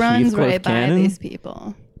in he the runs Heathcliff right by canon? these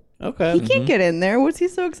people. Okay. He can't get in there. What's he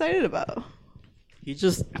so excited about? He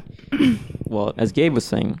just, well, as Gabe was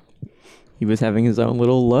saying, he was having his own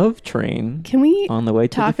little love train Can we on the way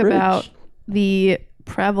to talk the fridge. about the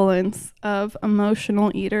prevalence of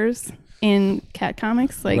emotional eaters in cat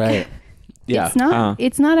comics? Like, Right. Yeah.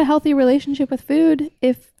 it's not a healthy relationship with food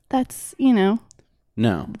if that's No.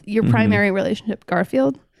 your primary relationship.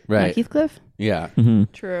 Garfield, not Right. Heathcliff. Yeah.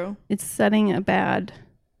 True. It's setting a bad,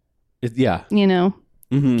 Yeah.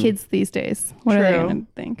 Mm-hmm. kids these days. What are they True. going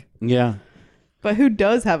to think? Yeah. But who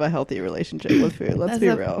does have a healthy relationship with food? Let's be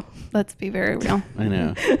real. Let's be very real. I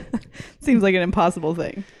know. Seems like an impossible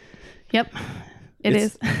thing. Yep, it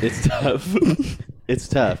is. It's tough. It's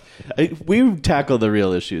tough. We tackle the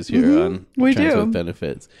real issues here on We Trends do. with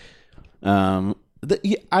Benefits. I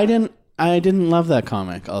didn't love that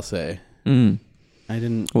comic. I'll say. I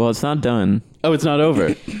didn't. Well, it's not done. Oh, it's not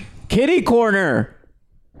over. Kitty Corner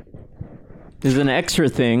is an extra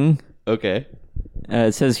thing. Okay.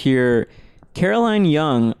 It says here, Caroline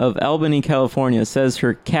Young of Albany, California, says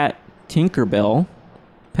her cat Tinkerbell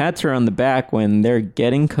pats her on the back when they're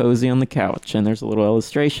getting cozy on the couch. And there's a little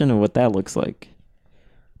illustration of what that looks like.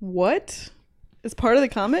 What? It's part of the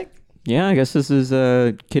comic? Yeah, I guess this is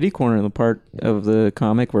Kitty Corner, the part of the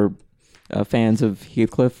comic where fans of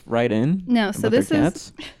Heathcliff write in. No, so about their this is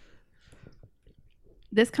cats.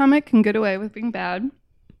 this comic can get away with being bad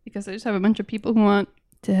because they just have a bunch of people who want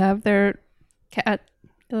to have their cat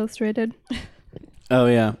illustrated. Oh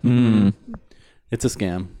yeah. It's a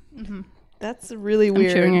scam. That's really I'm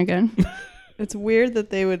weird. chewing again. It's weird that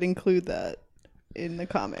they would include that in the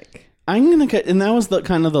comic. I'm gonna cut, and that was the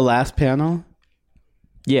kind of the last panel.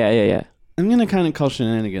 Yeah. I'm gonna kind of call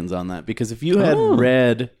shenanigans on that because if you had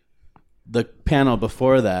read the panel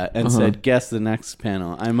before that and said guess the next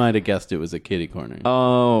panel, I might have guessed it was a kitty corner.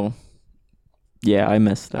 Oh, yeah, I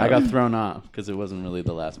missed that. I got thrown off because it wasn't really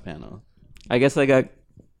the last panel. I guess I got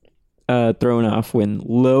thrown off when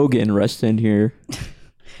Logan rushed in here.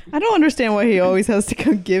 I don't understand why he always has to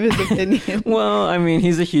come give his opinion. Well, I mean,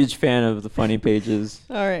 he's a huge fan of the funny pages.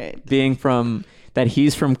 All right. Being from that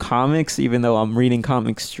he's from comics, even though I'm reading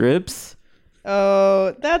comic strips.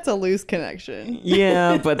 Oh, that's a loose connection.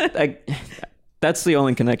 Yeah, but that's the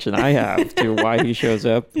only connection I have to why he shows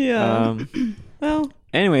up. Yeah. Well,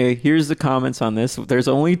 Anyway, here's the comments on this. There's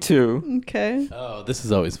only 2. okay. Oh, this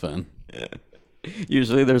is always fun.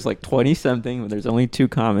 Usually there's like 20 something, but there's only 2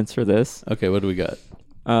 comments for this. Okay, what do we got?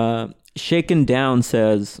 Shaken Down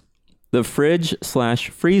says, the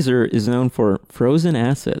fridge/freezer is known for frozen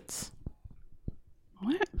assets.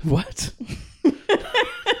 What?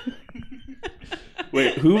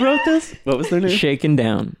 Wait, who wrote this? What was their name? Shaken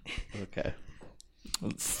Down. Okay.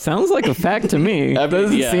 Sounds like a fact to me. I mean,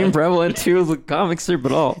 Doesn't yeah. seem prevalent to the comic strip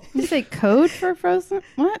at all. Did you say code for frozen?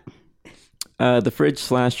 What? The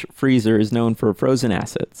fridge/freezer is known for frozen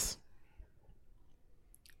assets.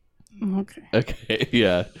 Okay. Okay,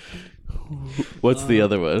 yeah. What's the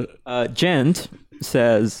other one? Gent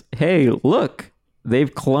says, hey, look,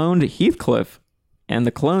 they've cloned Heathcliff, and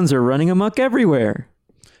the clones are running amok everywhere.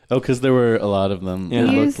 Oh, because there were a lot of them. Yeah. It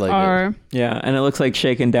These looked like are Yeah, and it looks like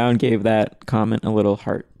Shaken Down gave that comment a little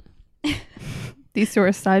heart. these 2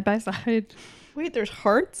 are side by side. Wait, there's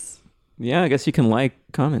hearts? Yeah, I guess you can like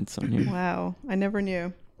comments on here. Wow. I never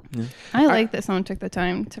knew. I like that someone took the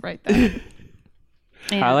time to write that.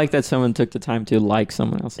 And I like that someone took the time to like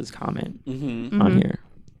someone else's comment on here.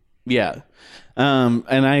 Yeah. And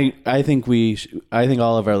I think I think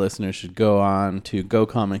all of our listeners should go on to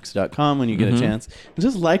gocomics.com when you get a chance and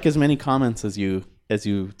just like as many comments as you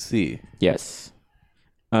see. Yes.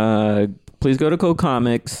 Please go to Go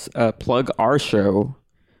Comics, plug our show,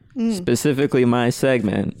 specifically my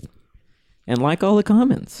segment, and like all the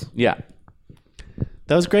comments. Yeah.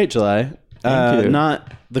 That was great, July. Thank you.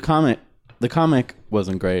 Not the comic. The comic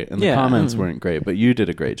wasn't great, and the Yeah. comments weren't great, but you did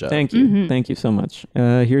a great job. Thank you. Thank you so much.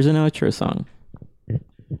 Here's an outro song.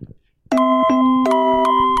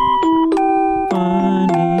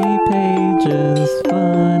 Funny pages,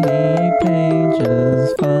 funny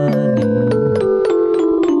pages, funny.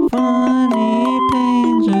 Funny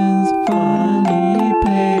pages, funny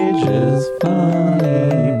pages,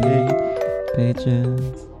 funny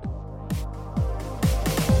pages.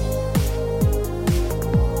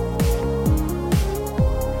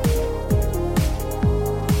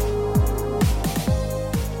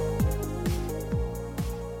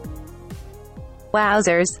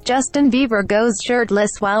 Wowzers, Justin Bieber goes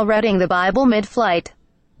shirtless while reading the Bible mid-flight.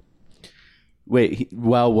 Wait,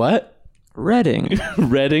 while what? Reading.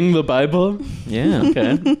 Reading the Bible? Yeah.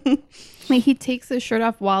 Okay. Wait, he takes his shirt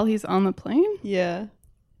off while he's on the plane? Yeah.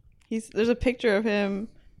 There's a picture of him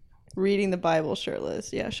reading the Bible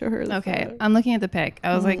shirtless. Yeah, show her. Okay, photo. I'm looking at the pic.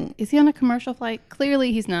 I was like, is he on a commercial flight?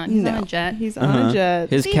 Clearly he's not. He's on a jet. He's on a jet.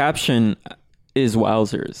 His caption is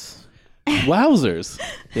wowzers. Wowzers.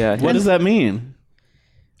 Yeah. What does that mean?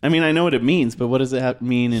 I mean, I know what it means, but what does it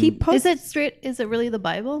mean? He posts. Is it really the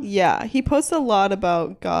Bible? Yeah, he posts a lot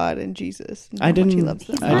about God and Jesus. And I how much didn't. he loves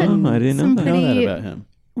them. I didn't I didn't know some that. know that pretty about him.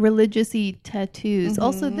 religious-y tattoos.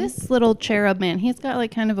 Also, this little cherub man, he's got like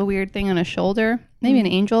kind of a weird thing on his shoulder. Maybe an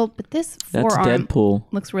angel, but this That's forearm Deadpool.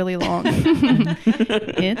 looks really long.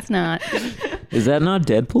 It's not. Is that not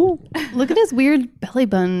Deadpool? Look at his weird belly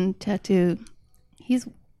button tattoo. He's.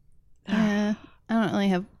 I don't really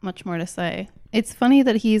have much more to say. It's funny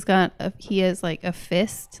that he has like a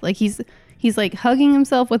fist. Like he's like hugging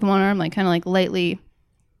himself with one arm, like kind of like lightly,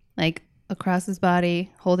 like across his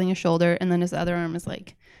body, holding his shoulder, and then his other arm is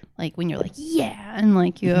like when you're like yeah, and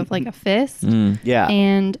like you have like a fist. Yeah.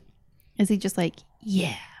 And is he just like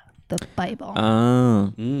yeah, the Bible?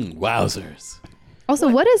 Oh. Wowzers. Also,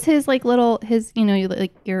 what is his like little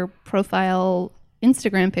like your profile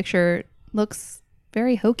Instagram picture looks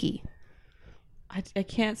very hokey. I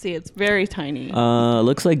can't see. It's very tiny.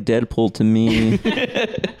 Looks like Deadpool to me.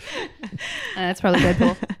 That's probably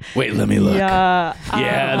Deadpool. Wait, let me look. Yeah.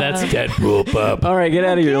 Yeah, that's Deadpool, bub. All right, get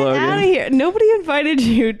out of here, Logan. Out of here. Nobody invited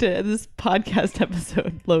you to this podcast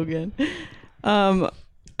episode, Logan.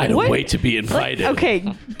 I don't What? wait to be invited.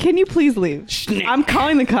 Okay, can you please leave? I'm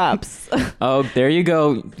calling the cops. Oh, there you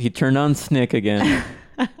go. He turned on Snick again.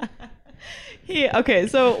 Okay,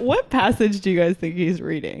 so what passage do you guys think he's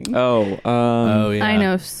reading? Oh, yeah. I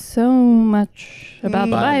know so much about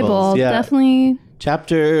the Bibles, Bible. yeah. Definitely.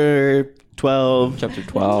 Chapter 12. Chapter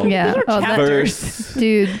 12. Yeah. Verse.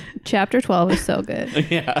 Dude, chapter 12 is so good.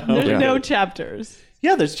 Yeah. There's no chapters.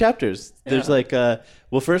 Yeah, there's chapters. There's like, first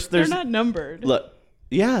They're there's. not numbered. Look,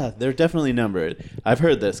 yeah, they're definitely numbered. I've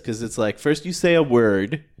heard this because it's like first you say a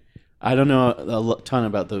word. I don't know a ton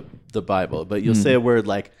about the Bible, but you'll say a word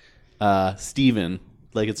like Stephen,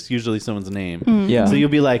 like it's usually someone's name. Yeah. So you'll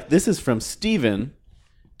be like, this is from Stephen,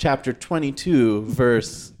 chapter 22,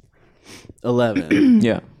 verse 11.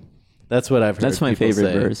 Yeah. That's what I've heard. That's my people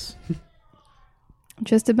favorite say. verse.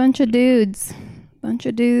 Just a bunch of dudes.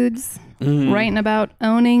 Writing about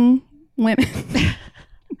owning women.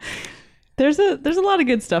 There's a lot of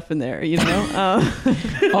good stuff in there, you know.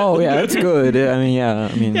 Oh, yeah, that's good. I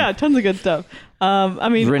mean, Yeah, tons of good stuff. I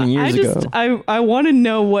mean, Written years ago. I want to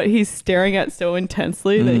know what he's staring at so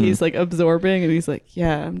intensely that he's like absorbing, and he's like,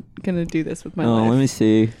 yeah, I'm gonna do this with my Oh, life. let me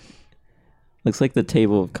see. Looks like the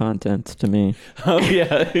table of contents to me. Oh,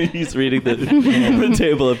 yeah. He's reading the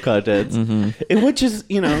table of contents. Which is,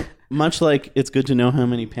 much like it's good to know how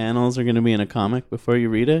many panels are going to be in a comic before you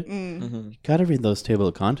read it. You got to read those table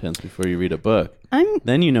of contents before you read a book.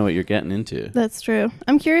 Then you know what you're getting into. That's true.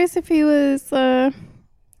 I'm curious if he was like,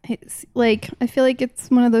 I feel like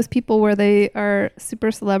it's one of those people where they are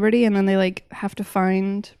super celebrity and then they like have to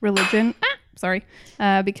find religion.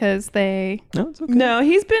 Because they. No, it's okay. No,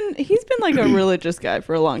 he's been like a religious guy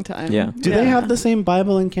for a long time. Yeah. Do they have the same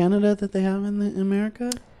Bible in Canada that they have in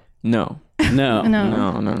America? No. No.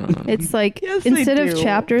 No. It's like Yes, they instead of do.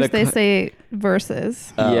 chapters, The they co- say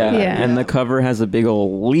verses. Yeah. Yeah. And the cover has a big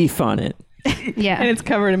old leaf on it. Yeah. And it's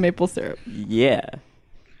covered in maple syrup. Yeah.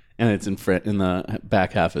 And it's in the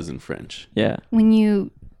back half is in French. Yeah. When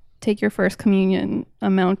you take your first communion, a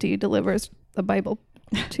Mountie delivers the Bible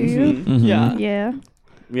to you. Mm-hmm. Yeah. Yeah.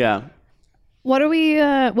 Yeah. What are we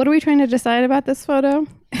trying to decide about this photo?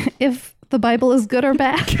 If the Bible is good or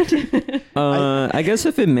bad? I guess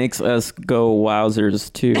if it makes us go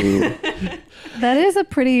wowzers too. That is a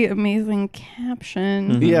pretty amazing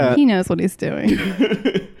caption. Yeah. He knows what he's doing.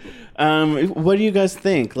 What do you guys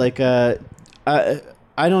think? Like, I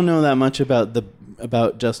don't know that much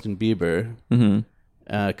about Justin Bieber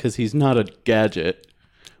because he's not a gadget,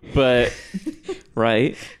 but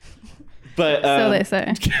Right? but So they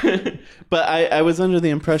say. But I was under the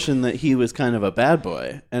impression that he was kind of a bad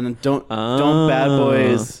boy, and don't bad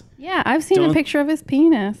boys? Yeah, I've seen a Don't- picture of his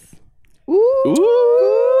penis. Ooh.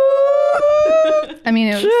 I mean,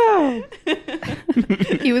 it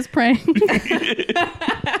was he was praying.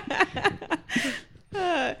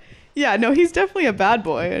 Yeah, no, he's definitely a bad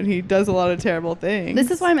boy, and he does a lot of terrible things. This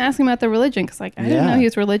is why I'm asking about the religion, because like I didn't Yeah. know he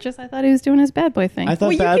was religious. I thought he was doing his bad boy thing. I thought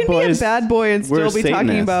well, you bad can boys be a bad boy and were still be talking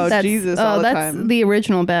Satanists. about Jesus all the that's time. the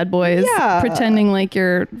original bad boys. Yeah. Pretending like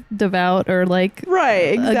you're devout or like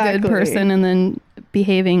Right, exactly. a good person and then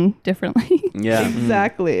behaving differently. Yeah.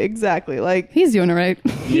 Exactly. Like, He's doing it right.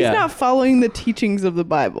 he's Yeah. not following the teachings of the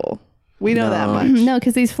Bible. We know that much. No,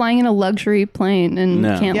 because he's flying in a luxury plane and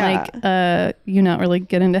No. can't Yeah. you not really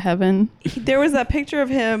get into heaven. There was that picture of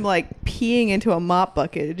him like peeing into a mop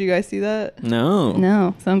bucket. Did you guys see that? No.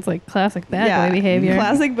 No, sounds like classic bad boy behavior.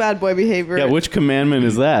 Classic bad boy behavior. Yeah, which commandment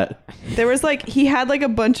is that? There was like he had like a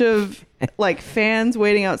bunch of like fans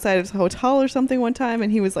waiting outside his hotel or something one time,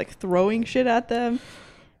 and he was like throwing shit at them.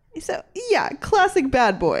 So yeah, classic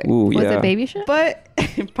bad boy. Ooh, Was yeah. it baby shit? But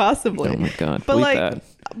possibly. Oh my god. But Bleep like, that.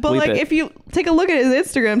 but Bleep like, it. if you take a look at his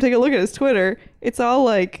Instagram, take a look at his Twitter, it's all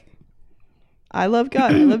like, I love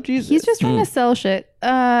God, I love Jesus. He's just trying to sell shit.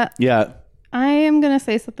 Yeah. I am gonna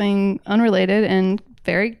say something unrelated and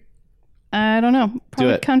very, I don't know,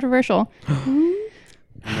 probably it. controversial. I'm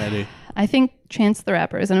ready. I think Chance the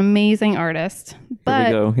Rapper is an amazing artist,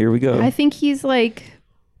 but Here we go. I think he's like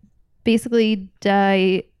basically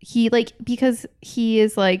because he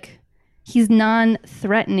is like he's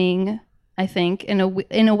non-threatening. I think in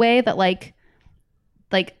a way that like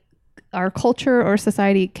our culture or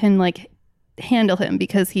society can like handle him,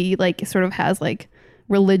 because he like sort of has like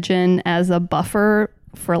religion as a buffer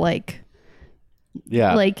for like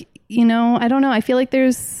Yeah. like, you know, I don't know. I feel like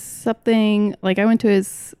there's something like I went to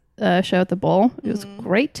his show at the Bowl. It was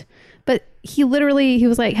great. But he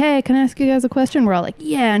was like, hey, can I ask you guys a question? We're all like,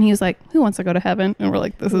 yeah. And he was like, who wants to go to heaven? And we're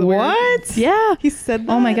like, this is weird. What? Yeah. He said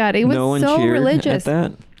that? Oh my God. It was no one so cheered religious.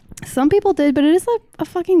 at that. Some people did, but it is a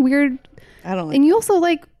fucking weird. I don't like And you also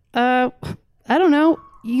like, I don't know.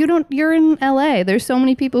 You're in LA. There's so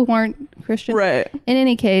many people who aren't Christian. Right. In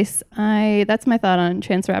any case, that's my thought on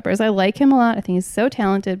Chance the Rapper. I like him a lot. I think he's so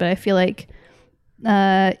talented, but I feel like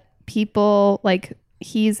people like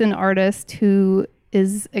he's an artist who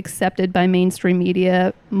is accepted by mainstream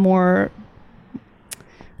media more.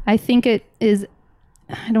 I think it is.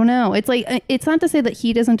 I don't know. It's like, it's not to say that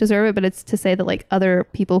he doesn't deserve it, but it's to say that like other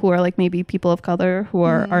people who are like maybe people of color who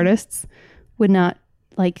are artists would not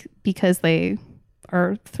like, because they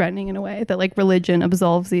are threatening in a way that like religion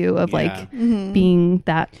absolves you of like being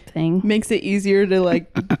that thing. makes it easier to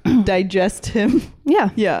like digest him. Yeah.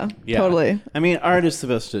 Yeah, Yeah. totally. I mean, art is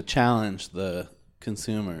supposed to challenge the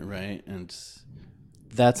consumer, right? And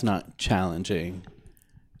that's not challenging.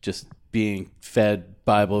 Just being fed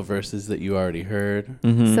Bible verses that you already heard.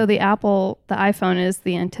 So the iPhone is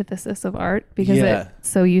the antithesis of art because Yeah. it's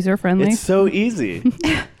so user friendly. It's so easy.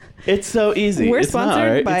 It's so easy. We're It's not,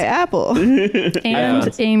 sponsored right? by Apple.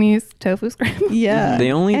 And Amy's tofu scramble. Yeah.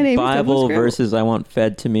 The only And Amy's Bible Double Scramble. verses I want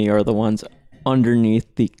fed to me are the ones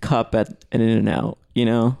underneath the cup at an In-N-Out. You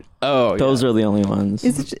know, Oh, those are the only ones.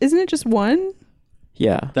 Isn't it just one?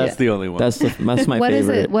 Yeah, That's the only one. that's my What is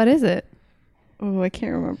favorite. it? What is it? Oh, I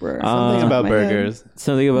can't remember. Something Something It's off about my head. burgers.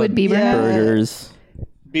 Something about Would Bieber Yeah. know? burgers.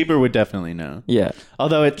 Bieber would definitely know. Yeah.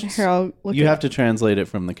 Although it's Here, I'll look you it have up. to translate it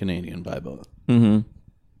from the Canadian Bible. Mm-hmm.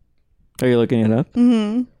 Are you looking it up?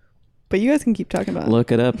 But you guys can keep talking about it.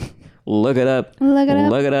 Look it up. Look it up. Look it up.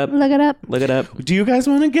 Look it up. Look it up. Look it up. Do you guys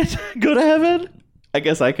want to go to heaven? I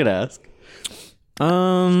guess I could ask.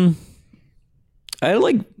 I'd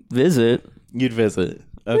like visit. You'd visit.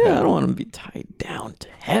 Okay. Yeah, I don't want to be tied down to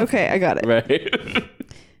heaven. Okay, I got it. Right.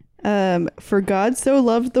 For God so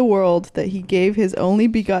loved the world that he gave his only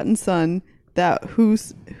begotten Son, that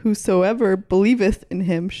whosoever believeth in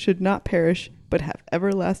him should not perish, but have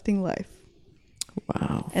everlasting life.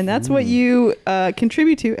 Wow. And that's what you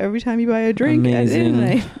contribute to every time you buy a drink Amazing.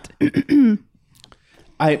 at In-N-Out.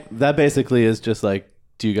 That basically is just like,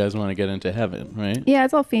 do you guys want to get into heaven, right? Yeah,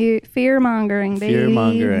 it's all fear mongering, baby. Fear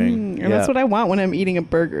mongering. And that's what I want when I'm eating a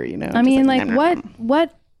burger, you know? I Just mean, nom, nom, nom.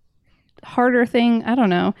 what harder thing? I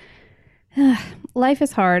don't know. Life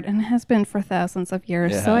is hard and has been for thousands of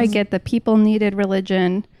years. It So I has. get that people needed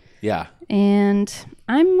religion, Yeah. and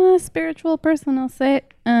I'm a spiritual person. I'll say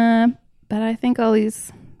it. But I think all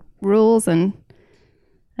these rules and,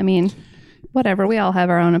 I mean, whatever. We all have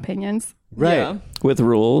our own opinions. Right. Yeah. With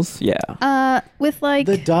rules, yeah. With like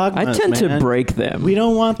The dogmas, I tend to man. break them. We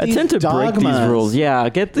don't want I these tend to break dogmas. these rules. Yeah,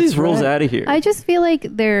 get these rules right. out of here. I just feel like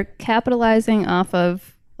they're capitalizing off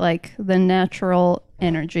of like the natural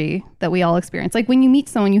energy that we all experience. Like when you meet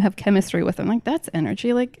someone, you have chemistry with them. Like that's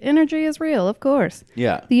energy. Like energy is real, of course.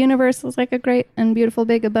 Yeah. The universe is like a great and beautiful,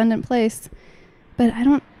 big, abundant place. But I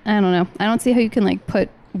don't know. I don't see how you can like put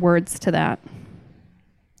words to that.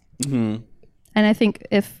 Mm-hmm. And I think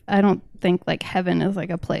I don't think like heaven is like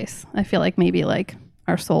a place. I feel like maybe like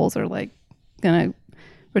our souls are like gonna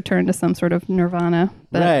return to some sort of nirvana.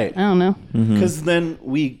 But Right. I don't know. Because then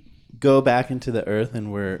we go back into the earth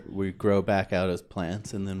and we grow back out as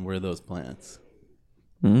plants, and then we're those plants.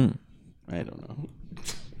 Mm. I don't know.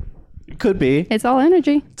 It could be. It's all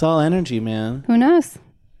energy. It's all energy, man. Who knows?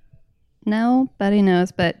 Nobody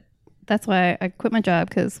knows. But that's why I quit my job,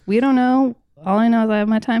 because we don't know. All I know is I have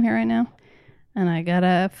my time here right now, and I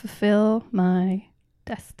gotta fulfill my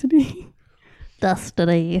destiny.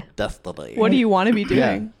 Destiny. Destiny. What do you want to be doing?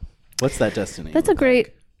 Yeah. What's that destiny? That's a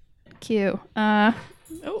great cue. Oh.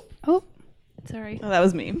 Oh, sorry. Oh, that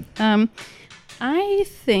was me. I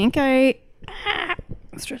think I'm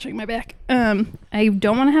stretching my back. I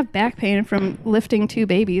don't want to have back pain from lifting 2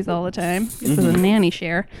 babies all the time. This is a nanny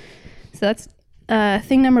share. So that's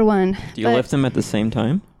thing number 1. Do you lift them at the same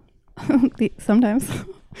time? Sometimes.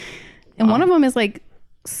 And one of them is like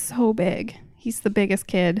so big. He's the biggest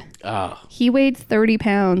kid. Oh. He weighed 30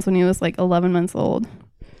 pounds when he was like 11 months old.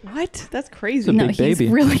 What? That's crazy. a No, big he's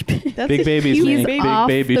baby. really big. That's Big a babies huge make baby.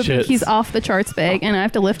 big baby shits. He's off the charts big, and I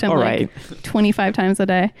have to lift him All like 25 times a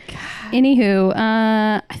day. Anywho,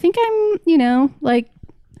 I think I'm, like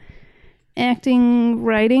acting,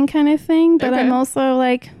 writing kind of thing, but Okay. I'm also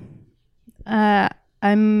like, I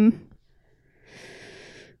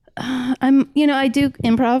do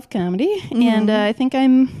improv comedy, and I think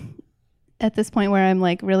I'm at this point where I'm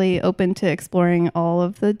like really open to exploring all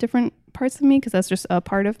of the different parts of me, because that's just a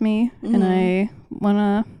part of me, and I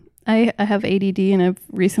have ADD, and I've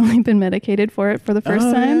recently been medicated for it for the first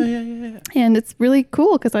time. Yeah. And it's really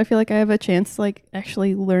cool because I feel like I have a chance to like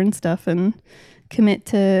actually learn stuff and commit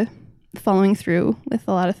to following through with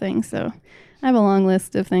a lot of things. So I have a long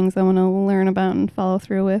list of things I want to learn about and follow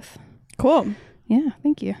through with. Cool. Yeah,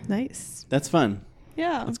 thank you. Nice. That's fun.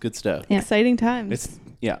 Yeah. That's good stuff. Yeah. Exciting times. It's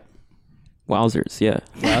yeah. Wowzers, yeah.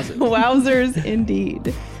 Wowzers. Wowzers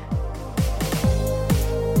indeed.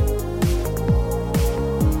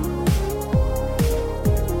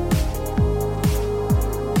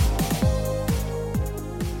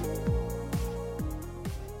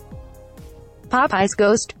 Popeye's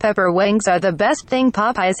ghost pepper wings are the best thing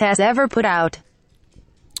Popeyes has ever put out.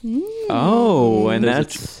 Oh, and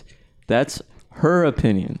There's that's her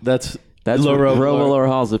opinion. That's Laura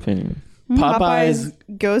Hall's opinion. Popeyes.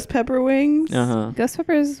 Ghost pepper wings. Uh-huh. Ghost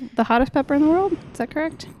pepper is the hottest pepper in the world. Is that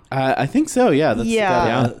correct? I think so. Yeah. That's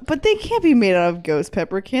Yeah. that- But they can't be made out of ghost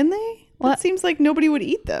pepper, can they? What? That seems like nobody would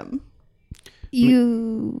eat them.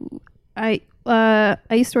 I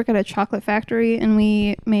used to work at a chocolate factory, and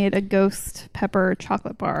we made a ghost pepper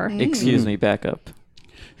chocolate bar. Excuse me, back up.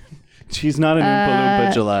 She's not an Oompa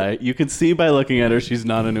Loompa, July. You can see by looking at her, she's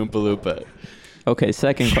not an Oompa Loompa. Okay,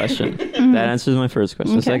 second question. That answers my first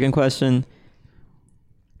question. Okay. Second question.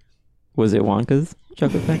 Was it Wonka's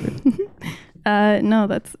Chocolate Factory? No,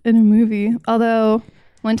 that's in a movie. Although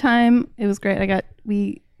one time it was great.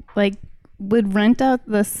 We would rent out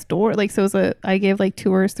the store. Like, so it was I gave like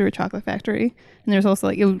tours through a chocolate factory, and there's also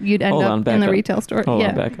like you'd end Hold on, up back in the up. retail store. Hold yeah.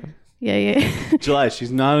 on, back up. Yeah. July,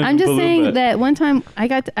 she's not an I'm Oompa just saying Loompa. that one time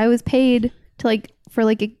I was paid to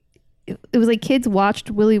it was like kids watched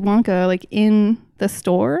Willy Wonka like in the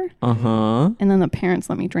store, Uh-huh. and then the parents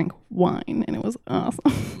let me drink wine, and it was awesome.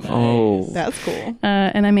 Oh. That's cool.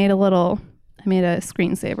 And I made a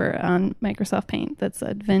screensaver on Microsoft Paint that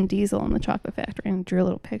said Vin Diesel in the chocolate factory, and drew a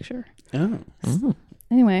little picture. Oh.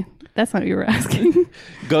 Anyway, that's not what you were asking.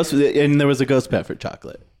 Ghost, and there was a ghost pepper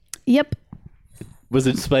chocolate. Yep. Was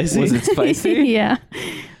it spicy? Was it spicy? Yeah.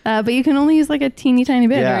 But you can only use like a teeny tiny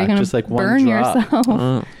bit, Yeah, or you're gonna just like one burn drop. yourself.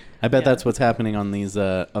 Oh. I bet that's what's happening on these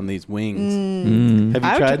wings. Mm. Have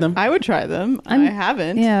you tried them? I would try them. I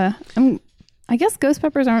haven't. Yeah. I guess ghost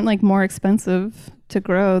peppers aren't like more expensive to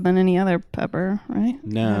grow than any other pepper, right? I have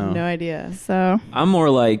No. no idea. So I'm more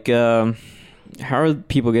like, how are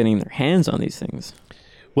people getting their hands on these things?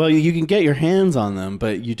 Well, you can get your hands on them,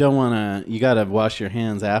 but you don't want to. You got to wash your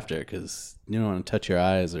hands after, because you don't want to touch your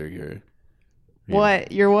eyes or your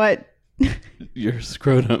What? You're what? your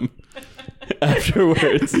scrotum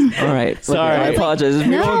afterwards. All right. Look, Sorry. I apologize. We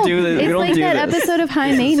no, don't do this. it's We don't like do that this. episode of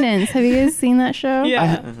High Maintenance. Have you guys seen that show? Yeah.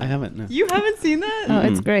 I haven't. No. You haven't seen that? Oh,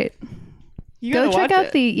 it's great. You Go gotta check watch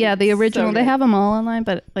out it. the original. So They good. have them all online,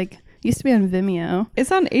 but like used to be on Vimeo.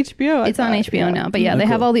 It's on HBO. It's on HBO now, but yeah, Oh, they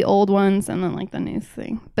have cool. all the old ones and then like the new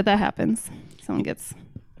thing. But that happens. Someone gets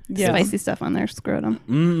Yeah. spicy stuff on their scrotum,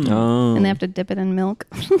 Oh. and they have to dip it in milk.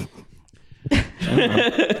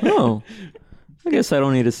 Oh. I guess I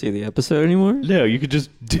don't need to see the episode anymore. No, you could just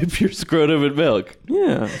dip your scrotum in milk.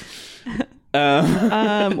 Yeah.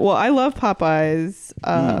 Well, I love Popeyes.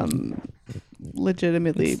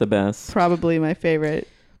 legitimately It's the best. probably my favorite.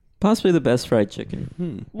 Possibly the best fried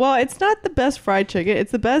chicken. Well, it's not the best fried chicken.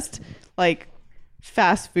 It's the best like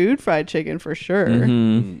fast food fried chicken for sure.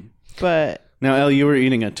 Mm-hmm. But Now, Elle, you were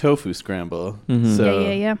eating a tofu scramble. Mm-hmm. So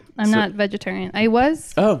Yeah. I'm not vegetarian. I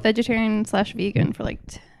was Oh. vegetarian/vegan for like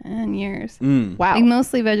 10 years. wow. Like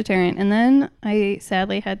mostly vegetarian. And then I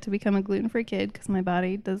sadly had to become a gluten-free kid because my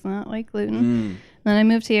body does not like gluten. Then I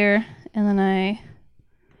moved here, and then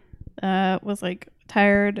I was like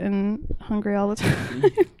tired and hungry all the time.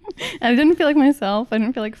 I didn't feel like myself. I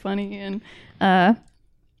didn't feel like funny. And I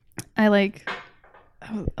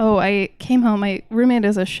came home. My roommate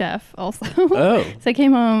is a chef also. Oh. So I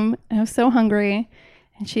came home and I was so hungry,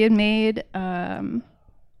 and she had made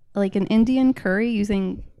like an Indian curry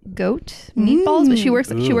using goat meatballs, but she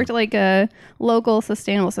worked at like a local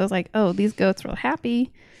sustainable. So I was like, oh, these goats were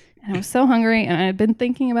happy. And I was so hungry, and I had been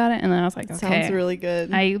thinking about it, and then I was like, okay. Sounds really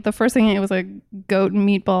good. The first thing, it was a goat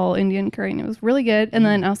meatball Indian curry, and it was really good. And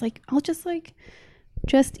then I was like, I'll just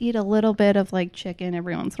eat a little bit of like chicken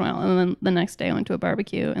every once in a while. And then the next day I went to a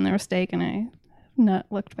barbecue, and there was steak, and I not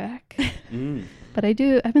looked back. But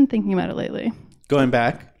I've been thinking about it lately. Going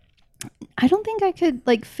back? I don't think I could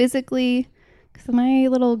like physically, because of my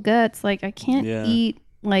little guts, like I can't eat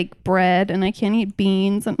like bread, and I can't eat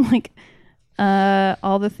beans, and like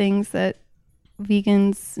all the things that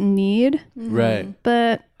vegans need. Right.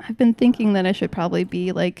 But I've been thinking that I should probably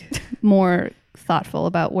be like more thoughtful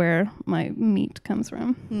about where my meat comes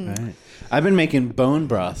from. Right. I've been making bone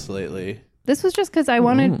broths lately. This was just because I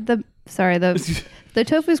wanted the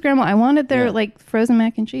tofu scramble. I wanted their like frozen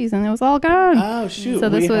mac and cheese, and it was all gone. Oh, shoot. So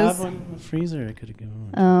this we was have one in the freezer. I could have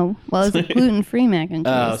given one. Oh, well, it's gluten-free mac and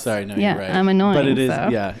cheese. Oh, sorry. No, yeah, you're right. I'm annoying. But it is, so.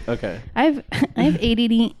 yeah. Okay. I have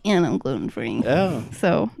ADD and I'm gluten-free. Oh.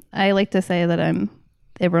 So I like to say that I'm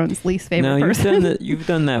everyone's least favorite Now, person. you've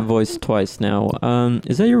done that voice twice now.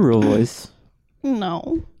 Is that your real voice?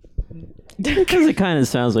 No. Because it kind of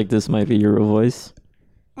sounds like this might be your real voice.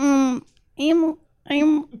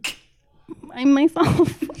 I'm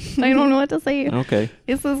myself. I don't know what to say. Okay.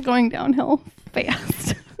 This is going downhill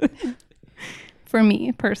fast. For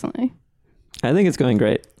me, personally. I think it's going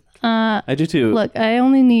great. I do too. Look, I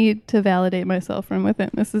only need to validate myself from within.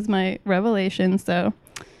 This is my revelation, so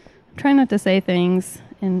I'm trying not to say things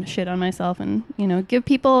and shit on myself, and give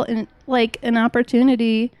people an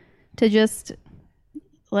opportunity to just.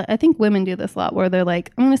 I think women do this a lot, where they're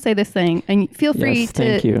like, "I'm going to say this thing, and feel free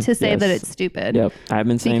to say that it's stupid." Yep, I've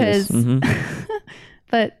been saying this.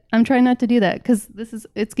 But I'm trying not to do that, because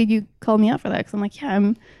it's good you called me out for that, because I'm like, yeah,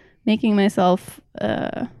 I'm making myself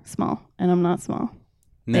small, and I'm not small.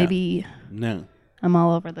 No. Maybe No. I'm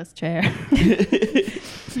all over this chair.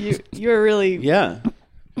 You're really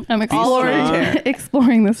I'm all over the chair.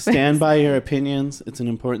 exploring this space. Stand by your opinions. It's an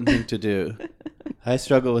important thing to do. I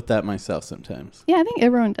struggle with that myself sometimes. Yeah, I think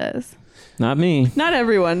everyone does. Not me. Not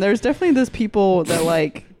everyone. There's definitely those people that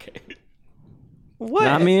like. What?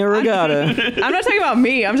 Not me or Regatta. I'm not talking about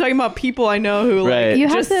me. I'm talking about people I know who Right. like You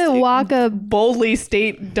have just to walk a boldly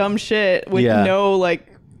state dumb shit with no like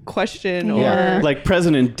question Yeah. or Like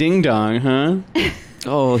President Ding Dong, huh?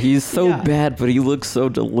 Oh, he's so bad, but he looks so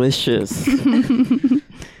delicious.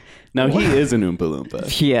 Now, he is an Oompa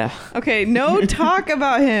Loompa. Yeah. okay, no talk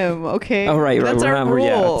about him. Okay. Oh, right. That's our rule.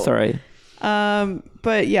 Yeah, sorry.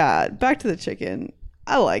 But yeah, back to the chicken.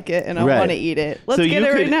 I like it and I Right. want to eat it. Let's So get you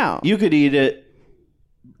it could, right now. You could eat it.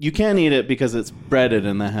 You can eat it because it's breaded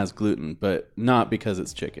and that has gluten, but not because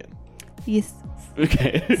it's chicken. Yes.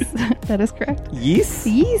 Okay. That is correct. Yes?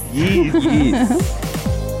 Yes. Yes.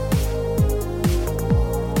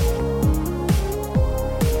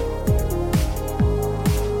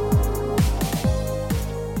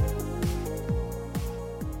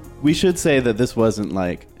 We should say that this wasn't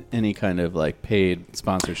like any kind of like paid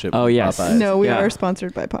sponsorship. Oh, from yes. Popeyes. No, we Yeah. are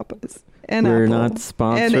sponsored by Popeyes. And We're Apple. not And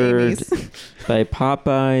sponsored Amy's. by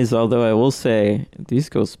Popeyes, although I will say these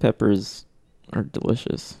ghost peppers are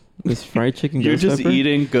delicious. This fried chicken You're ghost just pepper,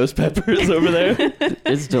 eating ghost peppers over there?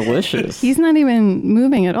 it's delicious. He's not even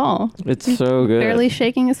moving at all. It's so good. Barely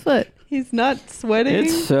shaking his foot. He's not sweating.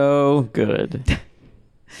 It's so good.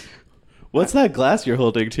 What's that glass you're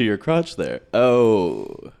holding to your crotch there?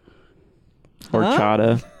 Oh.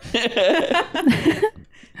 Horchata.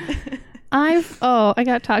 I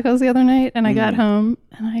got tacos the other night, and I got home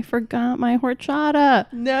and I forgot my horchata.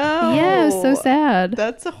 No. Yeah, it was so sad.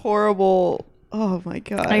 That's a horrible. Oh my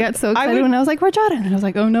god. I got so excited when I was like horchata, and I was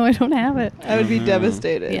like, oh no, I don't have it. I would be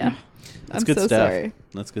devastated. Yeah. That's I'm good so stuff. sorry.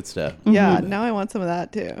 That's good stuff. Yeah, now I want some of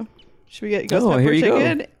that too. Should we get ghost pepper here you go.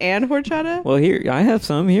 chicken and horchata? Well, here, I have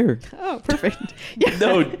some here. Oh, perfect. Yeah.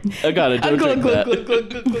 No, I got it. Don't drink that. Glug, glug,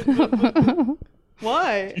 glug, glug, glug, glug.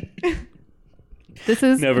 Why? This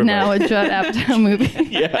is Never now mind. a Judd Apatow movie.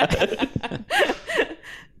 Yeah.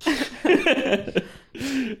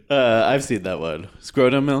 I've seen that one.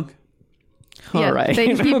 Scrotum milk? All right.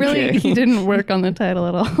 He really Okay. he didn't work on the title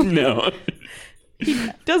at all. No.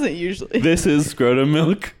 Doesn't usually. This is scrotum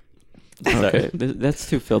milk. Okay, that's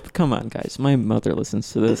too filthy. Come on, guys. My mother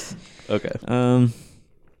listens to this. Okay.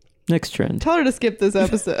 Next trend. Tell her to skip this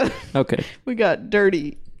episode. Okay. We got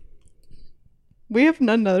dirty. We have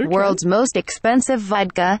another World's most expensive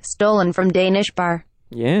vodka stolen from Danish bar.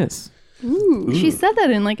 Yes. Ooh, she said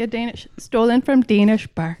that in like a Danish, stolen from Danish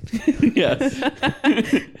bar. Yes.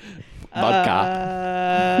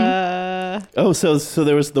 Vodka. Oh, so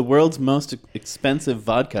there was the world's most expensive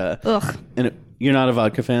vodka. Ugh. And you're not a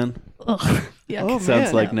vodka fan? Ugh. Yeah. Oh,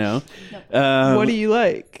 Sounds man. like no. What do you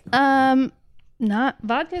like? Not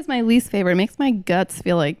vodka is my least favorite. It makes my guts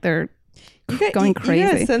feel like they're going You got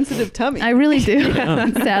crazy. a sensitive tummy. I really do.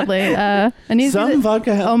 Sadly, I need to do Some that-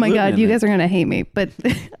 vodka has Oh my gluten god, in you it. guys are gonna hate me, but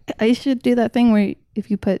I should do that thing where if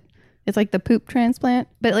you put, it's like the poop transplant,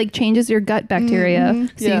 but like changes your gut bacteria,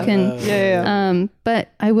 so Yeah. you can. Yeah. But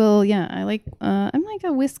I will. Yeah, I like. I'm like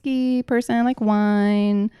a whiskey person. I like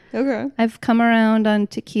wine. Okay. I've come around on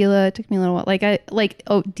tequila. It took me a little while. Like I like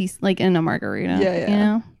like in a margarita. Yeah. You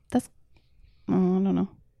know, that's. I don't know.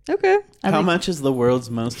 Okay. How much is the world's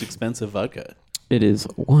most expensive vodka? It is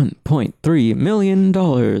 $1.3 million.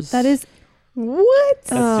 That is what?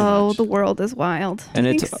 too Oh, much. the world is wild. And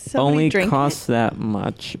think it somebody only drank costs that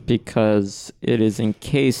much because it is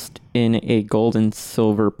encased in a gold and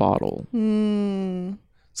silver bottle.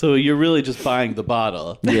 So you're really just buying the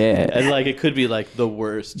bottle. Yeah. And like it could be like the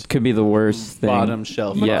worst Could be the worst thing. bottom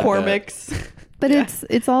shelf. Yeah. McCormick's. But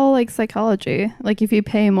it's all like psychology. Like if you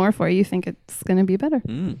pay more for it, you think it's gonna be better.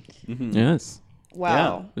 Yes.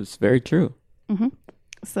 Wow. It's very true.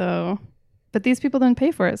 So, but these people didn't pay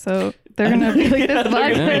for it, so they're gonna be like, Yeah, this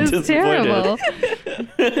they're gonna vodka be is terrible.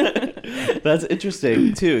 That's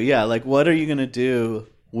interesting too. Yeah, like what are you gonna do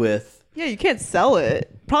with? Yeah, you can't sell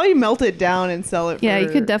it. Probably melt it down and sell it. Yeah, you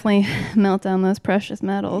for- could definitely melt down those precious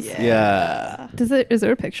metals. Yeah. Is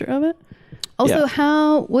there a picture of it? Also, Yeah.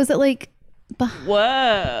 how was it like?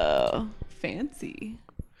 Whoa, fancy.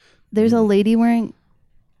 There's a lady wearing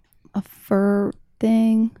a fur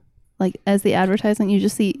thing. Like as the advertisement, you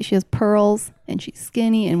just see she has pearls and she's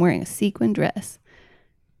skinny and wearing a sequin dress.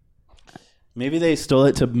 Maybe they stole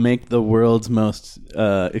it to make the world's most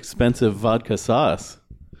expensive vodka sauce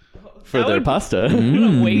for That their would- pasta. What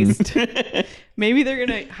a waste. Maybe they're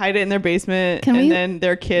gonna hide it in their basement, Can and we- then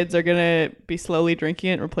their kids are gonna be slowly drinking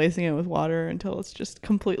it, and replacing it with water until it's just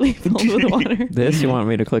completely filled with water. This, you want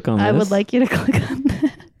me to click on this? I would like you to click on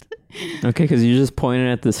that. Okay, because you just pointed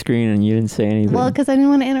at the screen and you didn't say anything. Well, because I didn't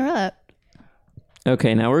want to interrupt.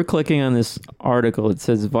 Okay, now we're clicking on this article. It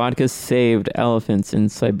says vodka saved elephants in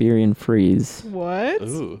Siberian freeze. What?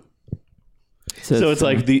 Ooh. It says, So it's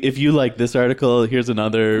like if you like this article, here's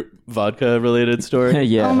another vodka related story.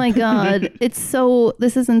 yeah. Oh my god,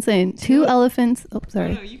 this is insane. Two elephants. Oh, No,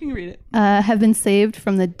 sorry. you can read it. Have been saved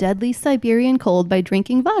from the deadly Siberian cold by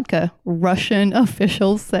drinking vodka. Russian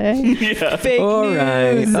officials say. Fake All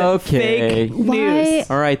right, news. okay. Fake Why? news.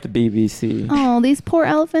 All right, the BBC. Oh, these poor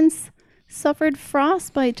elephants suffered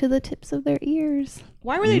frostbite to the tips of their ears.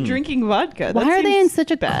 Why were they drinking vodka? Why That are they in seems such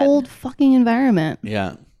a bad. cold fucking environment?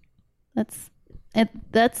 Yeah.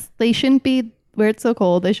 They shouldn't be where it's so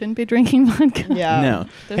cold. They shouldn't be drinking vodka. Yeah. No.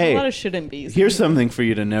 There's Hey, a lot of shouldn't be's. Here's something for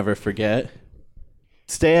you to never forget.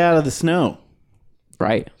 Stay out of the snow.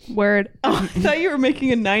 Right. Word. Oh, I thought you were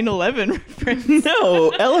making a 9/11 reference. No,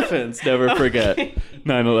 elephants never forget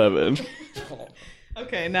 9/11.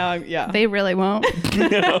 Okay, now I'm They really won't.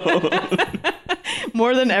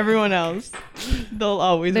 more than everyone else. They'll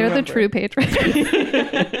always. They're the remember. true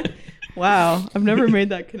patriots. Wow, I've never made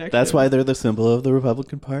that connection. That's why they're the symbol of the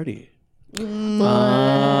Republican Party. Oh,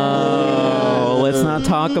 let's not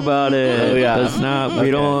talk about it. Oh, yeah. Let's not.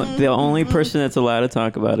 We don't. The only person that's allowed to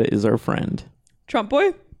talk about it is our friend. Trump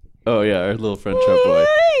boy. Oh yeah, our little friend Trump boy.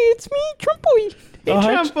 Hey, it's me, Trump boy. Hey, Oh,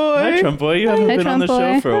 Trump boy. Hi Trump boy. You haven't Hi, been on the Trump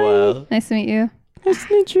show boy. for a while. Nice to meet you.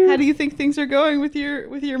 How do you think things are going with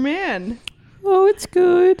your man? Oh, it's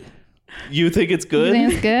good. You think it's You good?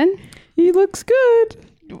 think it's good? He looks good.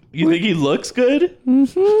 You think he looks good?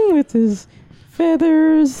 With his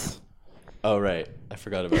feathers Oh right, I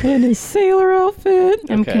forgot about that. and his sailor outfit.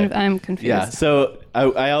 Okay. I'm confused. Yeah, so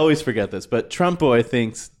I always forget this, but Trump boy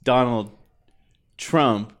thinks Donald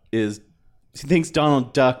Trump is. He thinks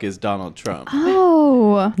Donald Duck is Donald Trump.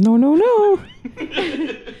 Oh. No.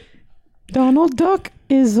 Donald Duck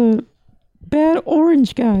is a bad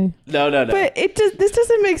orange guy. No. But this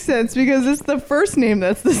doesn't make sense because it's the first name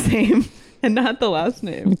that's the same and not the last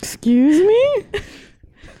name. Excuse me?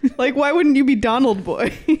 Like, why wouldn't you be Donald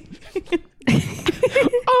Boy?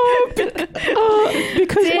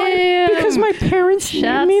 Because my parents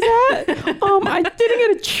named me that. I didn't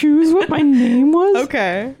get to choose what my name was.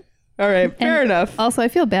 Okay. All right. Fair enough. Also, I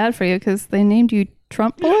feel bad for you because they named you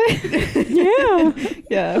Trump Boy. Yeah.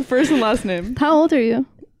 Yeah. First and last name. How old are you?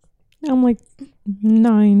 I'm like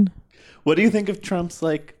 9. What do you think of Trump's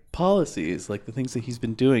like policies, like the things that he's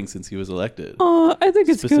been doing since he was elected? I think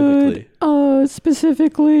it's good.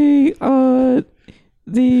 Specifically,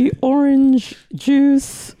 the orange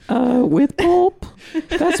juice with pulp.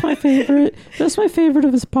 That's my favorite. That's my favorite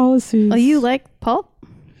of his policies. Oh, you like pulp?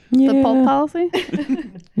 Yeah. The pulp policy?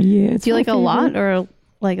 Yeah. Do you like a lot or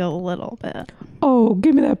like a little bit? Oh,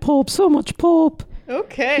 give me that pulp. So much pulp.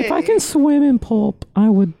 Okay. If I can swim in pulp, I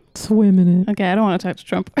would swim in it. Okay, I don't want to touch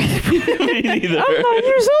Trump. Me neither. I'm 9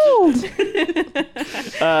 years old.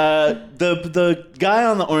 The guy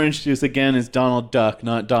on the orange juice again is Donald Duck,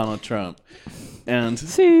 not Donald Trump. And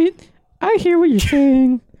See, I hear what you're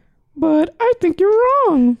saying, but I think you're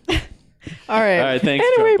wrong. All right. all right, thanks.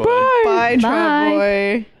 Anyway, Trump boy. bye. Bye, Trump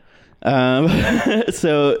Bye. Boy.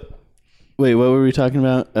 So, wait, what were we talking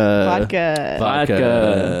about? Vodka.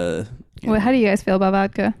 Vodka. Well, how do you guys feel about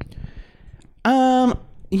vodka?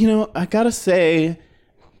 I gotta say,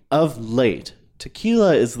 of late,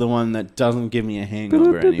 tequila is the one that doesn't give me a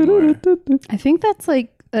hangover anymore. I think that's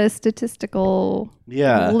like a statistical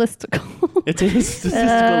Yeah. listicle. It's a statistical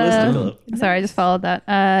listicle. Sorry, I just followed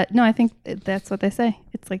that. No, I think that's what they say.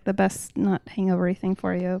 It's like the best not hangover-y thing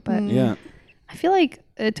for you. But Yeah. I feel like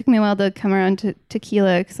it took me a while to come around to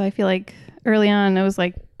tequila because I feel like early on I was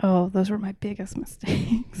like, oh, those were my biggest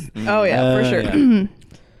mistakes. Oh yeah, for sure. Yeah.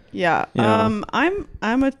 Yeah. Yeah.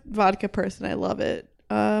 I'm a vodka person. I love it.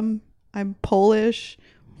 I'm Polish.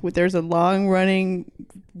 There's a long running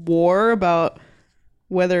war about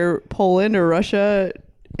whether Poland or Russia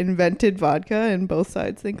invented vodka, and both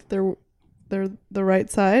sides think they're the right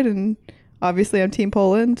side. And obviously, I'm Team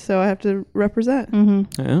Poland, so I have to represent.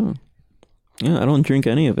 Yeah. Yeah, I don't drink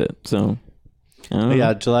any of it, so. I don't know.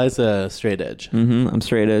 Yeah, July's a straight edge. I'm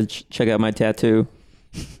straight edge. Check out my tattoo.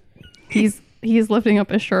 He's lifting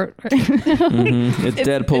up his shirt right now. It's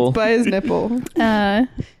Deadpool. It's by his nipple.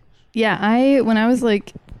 Yeah, when I was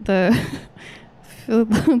like the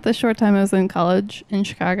short time I was in college in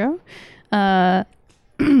Chicago,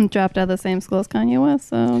 dropped out of the same school as Kanye West,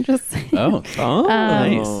 so just saying. Oh,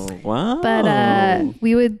 Nice. Wow. But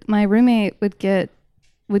my roommate would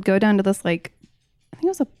go down to this like, I think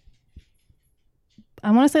it was I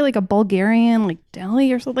want to say like a Bulgarian like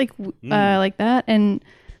deli or something like that, and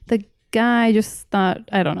the guy just thought,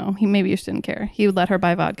 I don't know, he maybe just didn't care. He would let her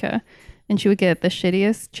buy vodka, and she would get the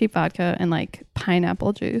shittiest cheap vodka and like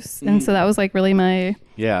pineapple juice, and so that was like really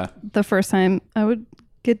the first time I would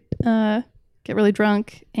get really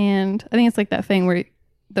drunk. And I think it's like that thing where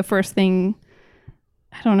the first thing,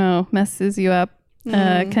 I don't know, messes you up.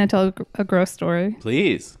 Can I tell a gross story?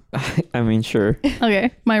 Please. I mean, sure.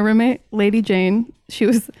 Okay, my roommate, Lady Jane,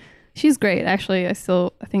 she's great. Actually, I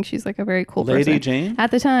think she's like a very cool person. Lady Jane?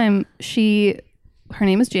 At the time, her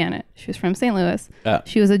name is Janet. She was from St. Louis. Oh.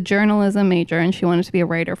 She was a journalism major, and she wanted to be a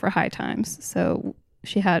writer for High Times. So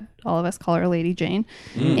she had all of us call her Lady Jane.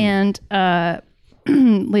 And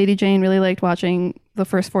Lady Jane really liked watching The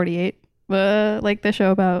First 48, like the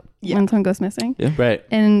show about when someone goes missing. Yeah. Right.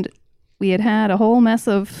 And we had a whole mess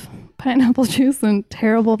of pineapple juice and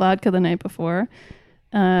terrible vodka the night before.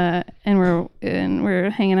 And we're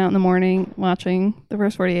hanging out in the morning watching The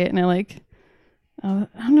First 48, and I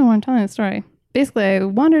don't know why I'm telling the story. Basically, I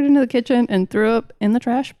wandered into the kitchen and threw up in the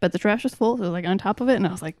trash, but the trash was full, so it was like on top of it, and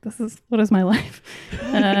I was like, what is my life?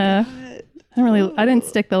 I didn't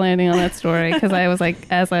stick the landing on that story because I was like,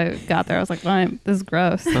 as I got there, I was like, this is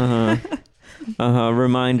gross.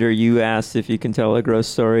 Reminder, you asked if you can tell a gross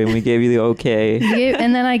story, and we gave you the okay.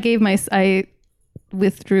 And then I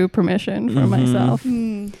withdrew permission for myself.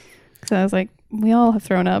 So I was like, we all have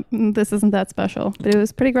thrown up. This isn't that special. But it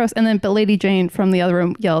was pretty gross. And then but Lady Jane from the other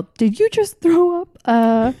room yelled, "Did you just throw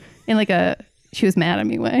up?" In like she was mad at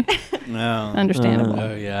me way. No. Understandable.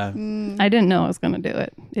 Oh, yeah. I didn't know I was going to do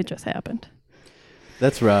it. It just happened.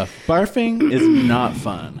 That's rough. Barfing is not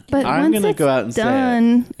fun. But I'm once going to it's go out and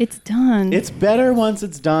done, it's done. It's better once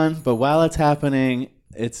it's done, but while it's happening,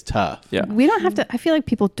 it's tough. Yeah. We don't have to. I feel like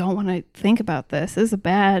people don't want to think about this. This is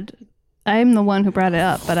I'm the one who brought it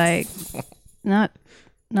up, but not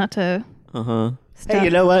to. Stop. Hey,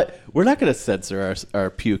 you know what? We're not going to censor our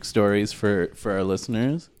puke stories for our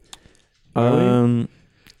listeners.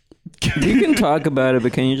 We can talk about it,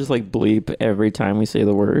 but can you just like bleep every time we say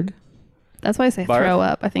the word? That's why I say Barf? throw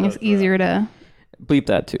up. I think it's easier to. Bleep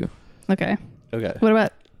that too. Okay. Okay. What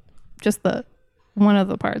about just the one of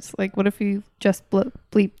the parts? Like, what if you just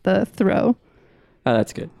bleep the throw? Oh,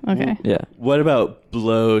 that's good. Okay. Yeah. What about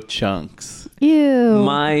blow chunks? Ew.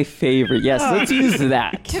 My favorite. Yes, let's use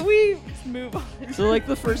that. Can we just move on? So like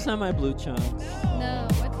the first time I blew chunks. No.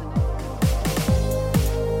 What's the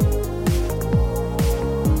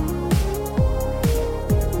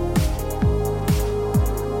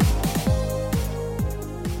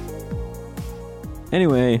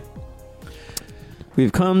Anyway,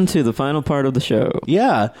 we've come to the final part of the show.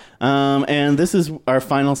 Yeah. And this is our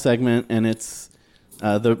final segment, and it's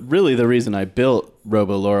the reason I built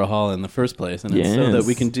Robo Laura Hall in the first place, and it's so that Yes.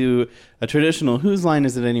 we can do a traditional Whose Line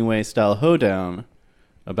Is It Anyway style hoedown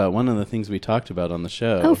about one of the things we talked about on the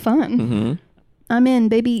show. Oh, fun. Mm-hmm. I'm in,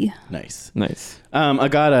 baby. Nice. Nice.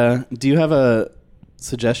 Agata, do you have a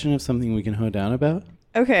suggestion of something we can hoe down about?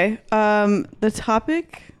 Okay. The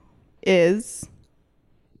topic is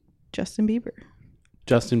Justin Bieber.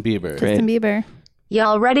 Justin Bieber. Great. Justin Bieber.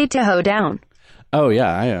 Y'all ready to hoe down? Oh,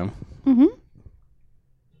 yeah, I am. Mm-hmm.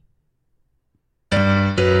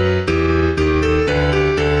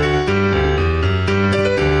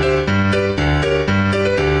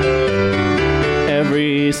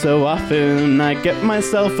 Every so often I get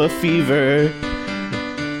myself a fever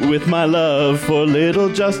with my love for little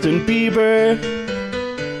Justin Bieber.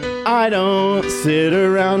 I don't sit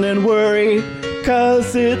around and worry,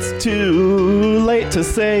 'cause it's too late to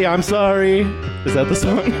say I'm sorry. Is that the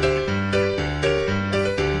song?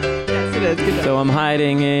 Yes, it is. Good job. So I'm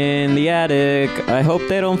hiding in the attic. I hope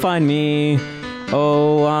they don't find me.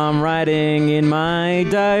 Oh, I'm writing in my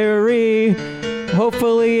diary.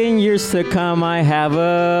 Hopefully in years to come I have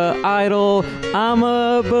a idol. I'm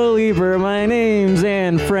a believer. My name's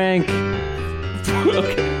Anne Frank.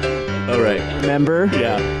 Okay. All right. Remember?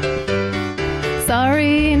 Yeah.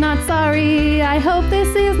 Sorry, not sorry. I hope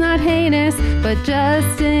this is not heinous. But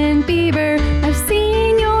Justin Bieber, I've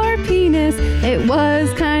seen your penis. It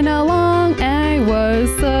was kinda long. I was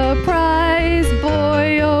surprised.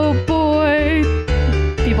 Boy, oh boy.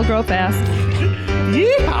 People grow fast.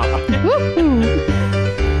 Yeah. Woohoo.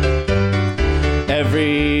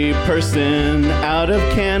 Every person out of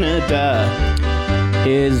Canada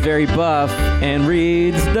Is very buff and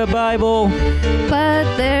reads the Bible. But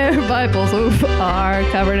their Bibles are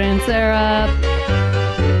covered in syrup.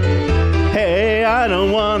 Hey, I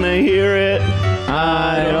don't want to hear it.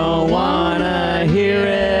 I don't wanna hear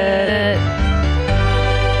it.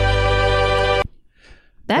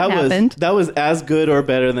 That happened. That was as good or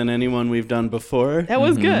better than anyone we've done before. That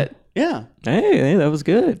was good. Yeah. Hey, that was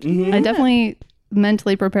good. Mhm. I definitely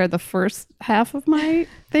mentally prepared the first half of my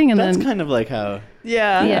thing, and That's then kind of like how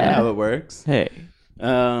Yeah. how it works. Hey,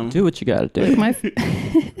 do what you gotta do. my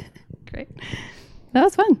great. That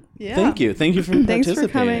was fun. Yeah. Thank you for Thanks for participating.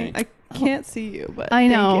 coming. I can't see you, but I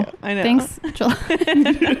know. Thank you. I know. Thanks,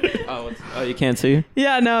 July. Oh, you can't see?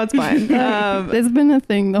 Yeah, no, it's fine. It's been a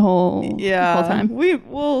thing the whole Yeah, time.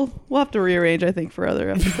 We'll have to rearrange, I think, for other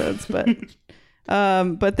episodes,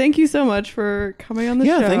 but thank you so much for coming on the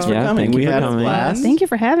show. Yeah, thanks for Yeah, coming. thank you We for had coming. a blast. Thank you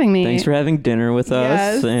for having me. Thanks for having dinner with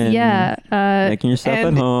Yes. us and Yeah. making yourself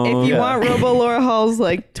And at home. if you want Robo Laura Hall's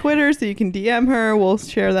like Twitter, so you can DM her, we'll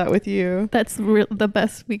share that with you. That's the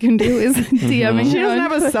best we can do is DMing. She her doesn't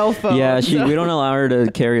on have a cell phone. yeah, so- we don't allow her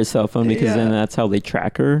to carry a cell phone because Yeah. then that's how they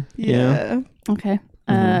track her. you know? Yeah. Okay.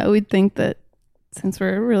 We'd think that since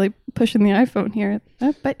we're really pushing the iPhone here,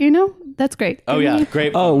 but that's great. Oh Give yeah, me-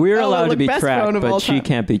 great. Oh, we're Oh, allowed the to be best phone tracked, of all but she time.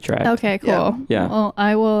 can't be tracked. Okay, cool. Yeah. Well,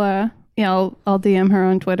 I will. I'll DM her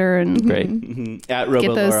on Twitter and Great. Mhm. At Robo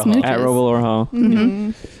Get those Laura Hall. smooches. At Robo Laura Hall. Do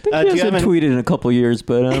you She hasn't have tweeted in a couple years,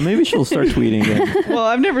 but maybe she'll start tweeting again. Well,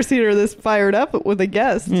 I've never seen her this fired up with a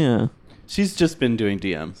guest. Yeah. She's just been doing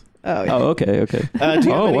DMs. Oh, yeah. Oh, okay. Do you have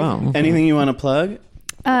wow. anything you want to plug?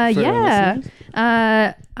 for our yeah. listeners?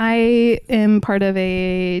 I am part of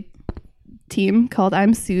a team called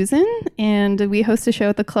I'm Susan, and we host a show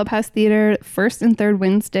at the Clubhouse Theater first and third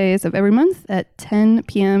Wednesdays of every month at 10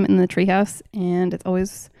 p.m. in the Treehouse, and it's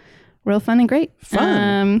always real fun and great.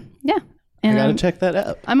 Fun. Yeah. I And gotta check that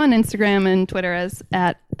out. I'm on Instagram and Twitter as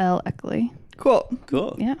 @LEckley. Cool.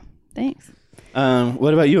 Cool. Yeah. Thanks.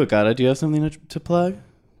 What about you, Agata? Do you have something to plug?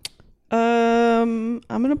 I'm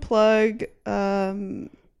gonna plug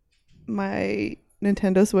my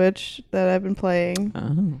Nintendo Switch that I've been playing.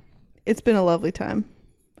 Oh. It's been a lovely time.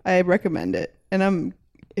 I recommend it. And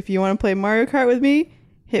if you want to play Mario Kart with me,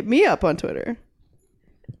 hit me up on Twitter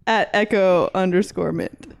at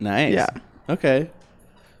 @echo_mint. Nice. Yeah. Okay.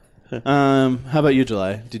 How about you,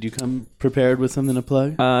 July? Did you come prepared with something to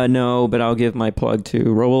plug? No, but I'll give my plug to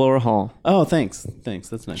Robalora Hall. Oh, thanks.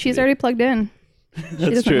 That's nice. She's of you. already plugged in.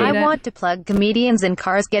 That's true. I want to plug Comedians in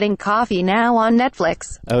Cars Getting Coffee now on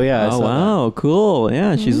Netflix. Oh yeah. I Oh, saw wow. Cool.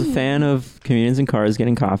 Yeah, she's a fan of Comedians in Cars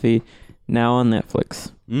Getting Coffee, now on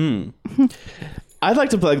Netflix. that. I'd like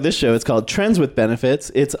to plug this show. It's called Trends with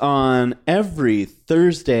Benefits. It's on every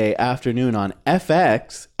Thursday afternoon on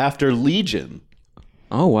FX after Legion.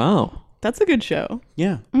 Oh, wow. That's a good show.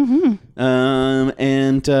 Yeah.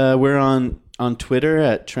 And we're on Twitter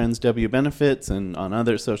at TrendsWBenefits and on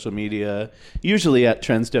other social media, usually at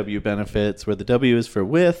TrendsWBenefits, where the W is for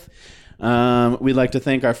with. We'd like to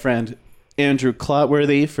thank our friend Andrew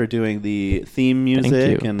Clotworthy for doing the theme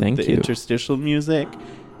music and the interstitial music.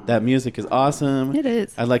 That music is awesome. It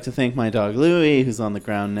is. I'd like to thank my dog Louie, who's on the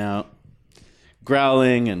ground now,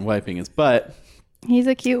 growling and wiping his butt. He's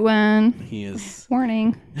a cute one. He is.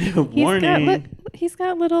 Warning. Warning. He's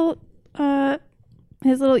got little,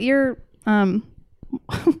 his little ear,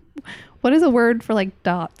 what is a word for like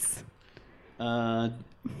dots?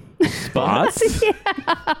 Spots?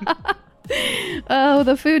 Oh,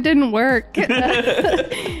 the food didn't work.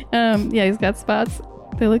 Yeah, he's got spots.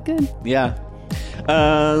 They look good. Yeah.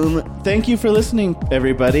 Thank you for listening,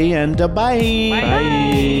 everybody, and bye.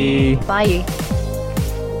 Bye. Bye.